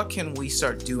 What can we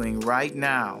start doing right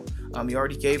now? You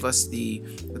already gave us the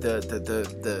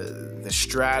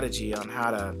strategy on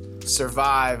how to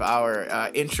survive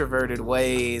our introverted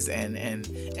ways and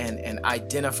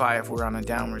identify if we're on a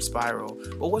downward spiral.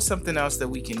 But what's something else that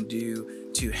we can do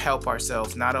to help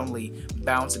ourselves not only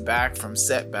bounce back from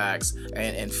setbacks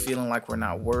and feeling like we're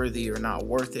not worthy or not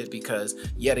worth it because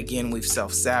yet again we've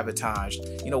self-sabotaged?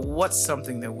 You know, what's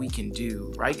something that we can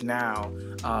do right now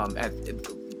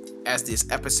as this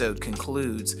episode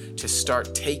concludes to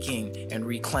start taking and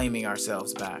reclaiming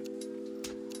ourselves back?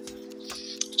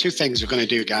 2 things we're going to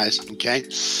do, guys, okay?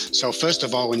 So first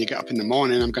of all, when you get up in the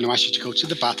morning, I'm going to ask you to go to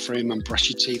the bathroom and brush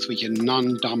your teeth with your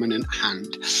non-dominant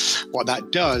hand. What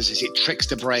that does is it tricks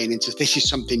the brain into this is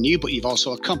something new, but you've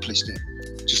also accomplished it,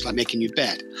 just like making your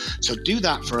bed. So do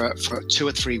that for 2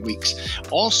 or 3 weeks.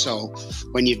 Also,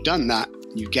 when you've done that,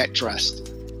 you get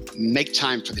dressed. Make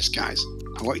time for this, guys.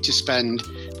 I want you to spend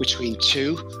between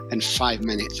 2 and 5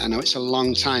 minutes. I know it's a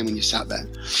long time when you sat there.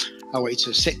 I want you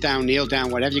to sit down, kneel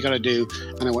down, whatever you got to do,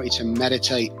 and I want you to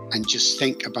meditate and just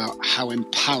think about how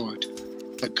empowered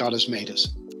that God has made us.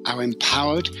 How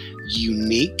empowered,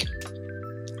 unique.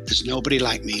 There's nobody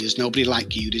like me. There's nobody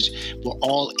like you. We're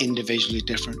all individually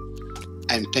different.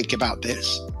 And think about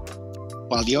this.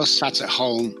 While you're sat at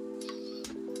home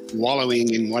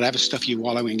wallowing in whatever stuff you're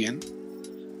wallowing in,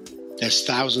 there's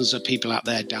thousands of people out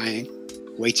there dying,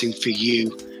 waiting for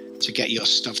you to get your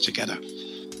stuff together,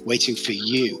 waiting for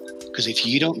you. Because if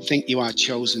you don't think you are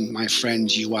chosen, my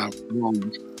friends, you are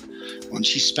wrong.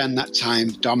 Once you spend that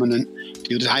time dominant,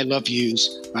 do the I love yous,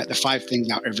 write the 5 things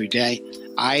out every day,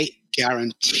 I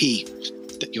guarantee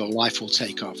that your life will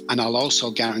take off. And I'll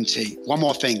also guarantee, one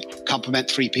more thing, compliment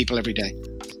 3 people every day.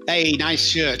 Hey, nice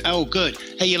shirt. Oh, good.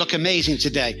 Hey, you look amazing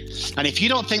today. And if you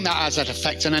don't think that has that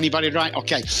effect on anybody, right?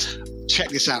 Okay, check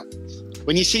this out.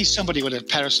 When you see somebody with a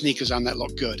pair of sneakers on that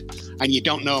look good and you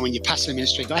don't know them and you pass them in the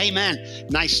street, go, hey man,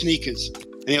 nice sneakers.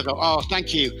 And he'll go, oh,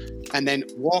 thank you. And then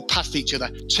walk past each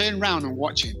other, turn around and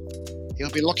watch him.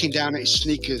 He'll be looking down at his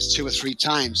sneakers 2 or 3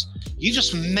 times. You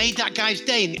just made that guy's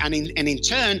day. And in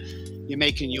turn, you're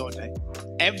making your day.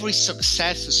 Every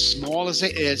success, as small as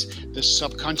it is, the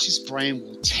subconscious brain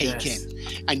will take in.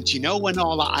 And you know when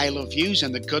all the I love yous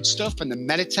and the good stuff and the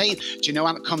meditating, do you know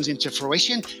how it comes into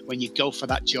fruition? When you go for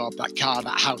that job, that car,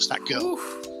 that house, that girl.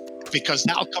 Oof. Because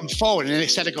that'll come forward. And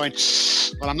instead of going,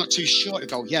 well, I'm not too sure, to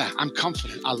go, yeah, I'm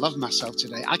confident. I love myself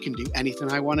today. I can do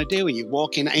anything I want to do. And you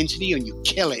walk in into you and you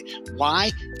kill it.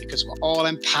 Why? Because we're all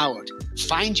empowered.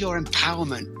 Find your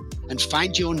empowerment and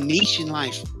find your niche in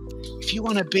life. If you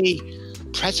want to be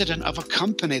president of a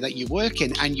company that you work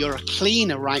in and you're a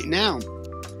cleaner right now,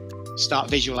 start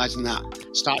visualizing that.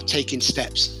 Start taking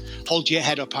steps. Hold your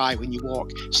head up high when you walk.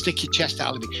 Stick your chest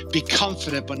out a little bit. Be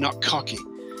confident but not cocky.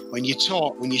 When you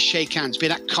talk, when you shake hands, be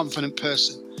that confident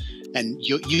person. And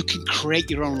you can create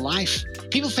your own life.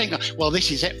 People think, well, this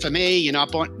is it for me. You know,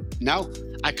 no,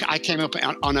 I came up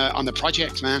on the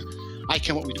project, man. I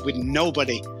came up with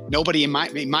nobody. Nobody in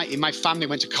my family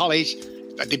went to college.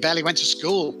 They barely went to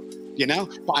school. You know,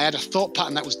 but I had a thought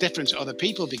pattern that was different to other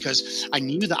people because I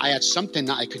knew that I had something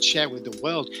that I could share with the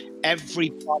world.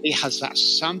 Everybody has that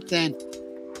something.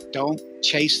 Don't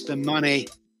chase the money.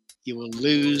 You will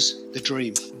lose the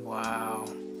dream. Wow.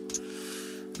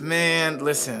 Man,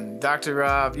 listen, Dr.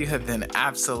 Rob, you have been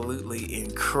absolutely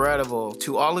incredible.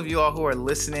 To all of you all who are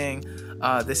listening,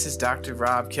 This is Dr.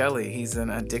 Rob Kelly. He's an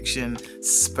addiction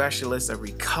specialist, a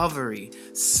recovery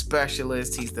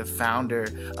specialist. He's the founder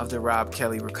of the Rob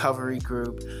Kelly Recovery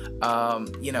Group.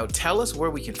 Tell us where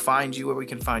we can find you, where we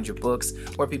can find your books,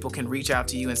 where people can reach out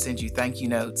to you and send you thank you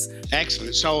notes.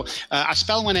 Excellent. So I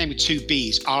spell my name with two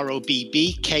B's,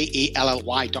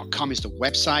 ROBBKELLY.com is the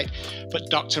website. Put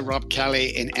Dr. Rob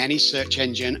Kelly in any search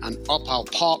engine and up I'll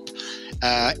pop.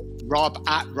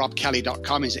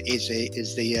 Rob@robkelly.com is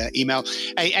the email.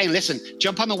 Hey, listen,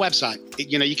 jump on the website.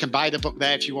 You can buy the book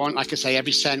there if you want. Like I say,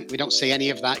 every cent, we don't see any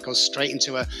of that. It goes straight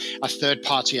into a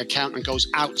third-party account and goes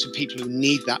out to people who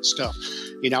need that stuff.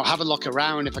 Have a look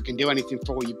around. If I can do anything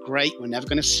for you, great. We're never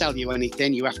going to sell you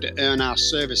anything. You have to earn our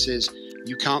services.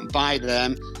 You can't buy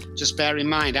them. Just bear in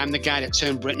mind, I'm the guy that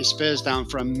turned Britney Spears down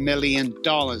for $1 million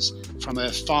from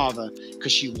her father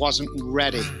because she wasn't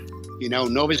ready.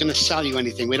 Nobody's going to sell you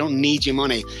anything. We don't need your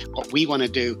money. What we want to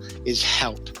do is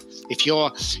help. If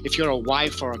you're a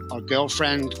wife or a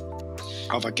girlfriend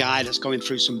of a guy that's going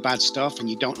through some bad stuff and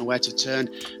you don't know where to turn,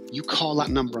 you call that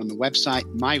number on the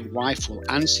website. My wife will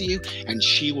answer you and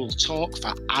she will talk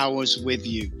for hours with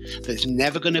you. There's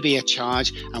never going to be a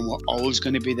charge and we're always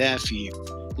going to be there for you.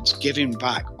 It's giving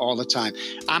back all the time.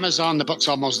 Amazon, the book's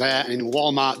almost there, and in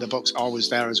Walmart, the book's always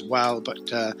there as well.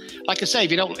 But like I say,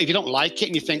 if you don't like it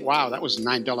and you think, wow, that was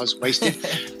 $9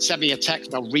 wasted, send me a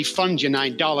text. I'll refund you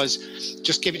 $9.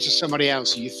 Just give it to somebody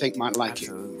else who you think might like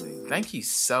it. Thank you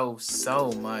so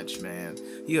much, man.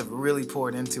 You have really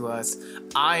poured into us.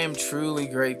 I am truly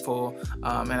grateful,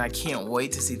 and I can't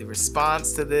wait to see the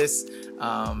response to this.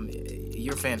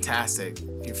 You're fantastic.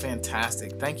 You're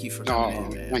fantastic. Thank you for coming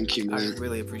in, man. Thank you, man. I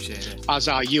really appreciate it. As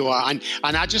are you. And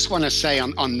I just want to say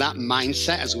on that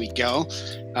mindset as we go,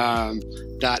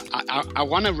 that I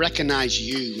want to recognize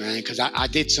you, man, because I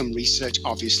did some research,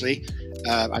 obviously.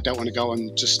 I don't want to go on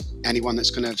just anyone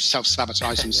that's going to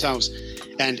self-sabotage themselves.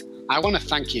 And I want to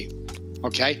thank you,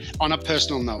 okay, on a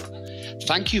personal note.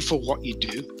 Thank you for what you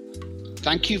do.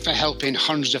 Thank you for helping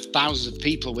hundreds of thousands of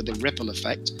people with the ripple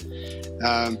effect.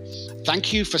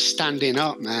 Thank you for standing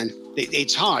up, man.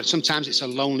 It's hard. Sometimes it's a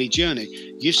lonely journey.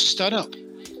 You stood up.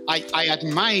 I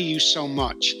admire you so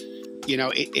much.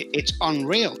 It's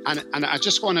unreal. And I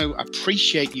just want to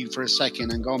appreciate you for a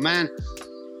second and go, man,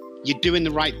 you're doing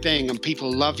the right thing and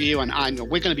people love you. And I know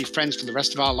we're going to be friends for the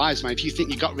rest of our lives, man. If you think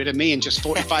you got rid of me in just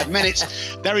 45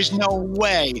 minutes, there is no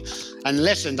way. And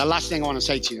listen, the last thing I want to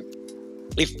say to you,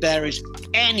 if there is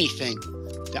anything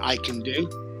that I can do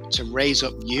to raise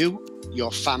up you,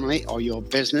 your family, or your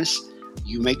business,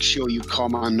 you make sure you call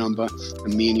my number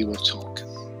and me and you will talk.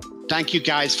 Thank you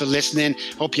guys for listening.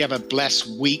 Hope you have a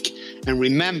blessed week. And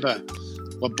remember,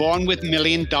 we're born with $1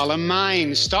 million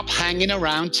minds. Stop hanging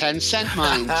around 10-cent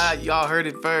minds. Y'all heard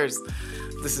it first.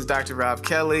 This is Dr. Rob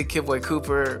Kelly, Kid Boy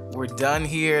Cooper. We're done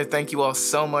here. Thank you all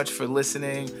so much for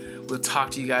listening. We'll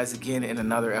talk to you guys again in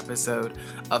another episode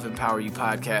of Empower You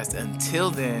Podcast.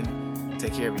 Until then,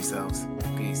 take care of yourselves.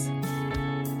 Peace.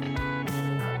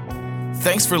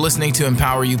 Thanks for listening to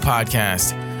Empower You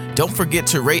Podcast. Don't forget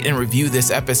to rate and review this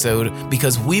episode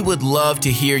because we would love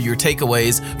to hear your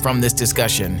takeaways from this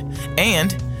discussion.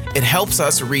 And it helps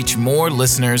us reach more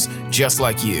listeners just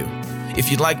like you. If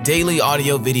you'd like daily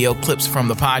audio video clips from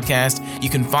the podcast, you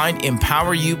can find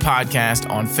Empower You Podcast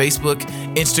on Facebook,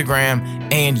 Instagram,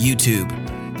 and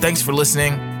YouTube. Thanks for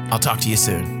listening. I'll talk to you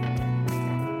soon.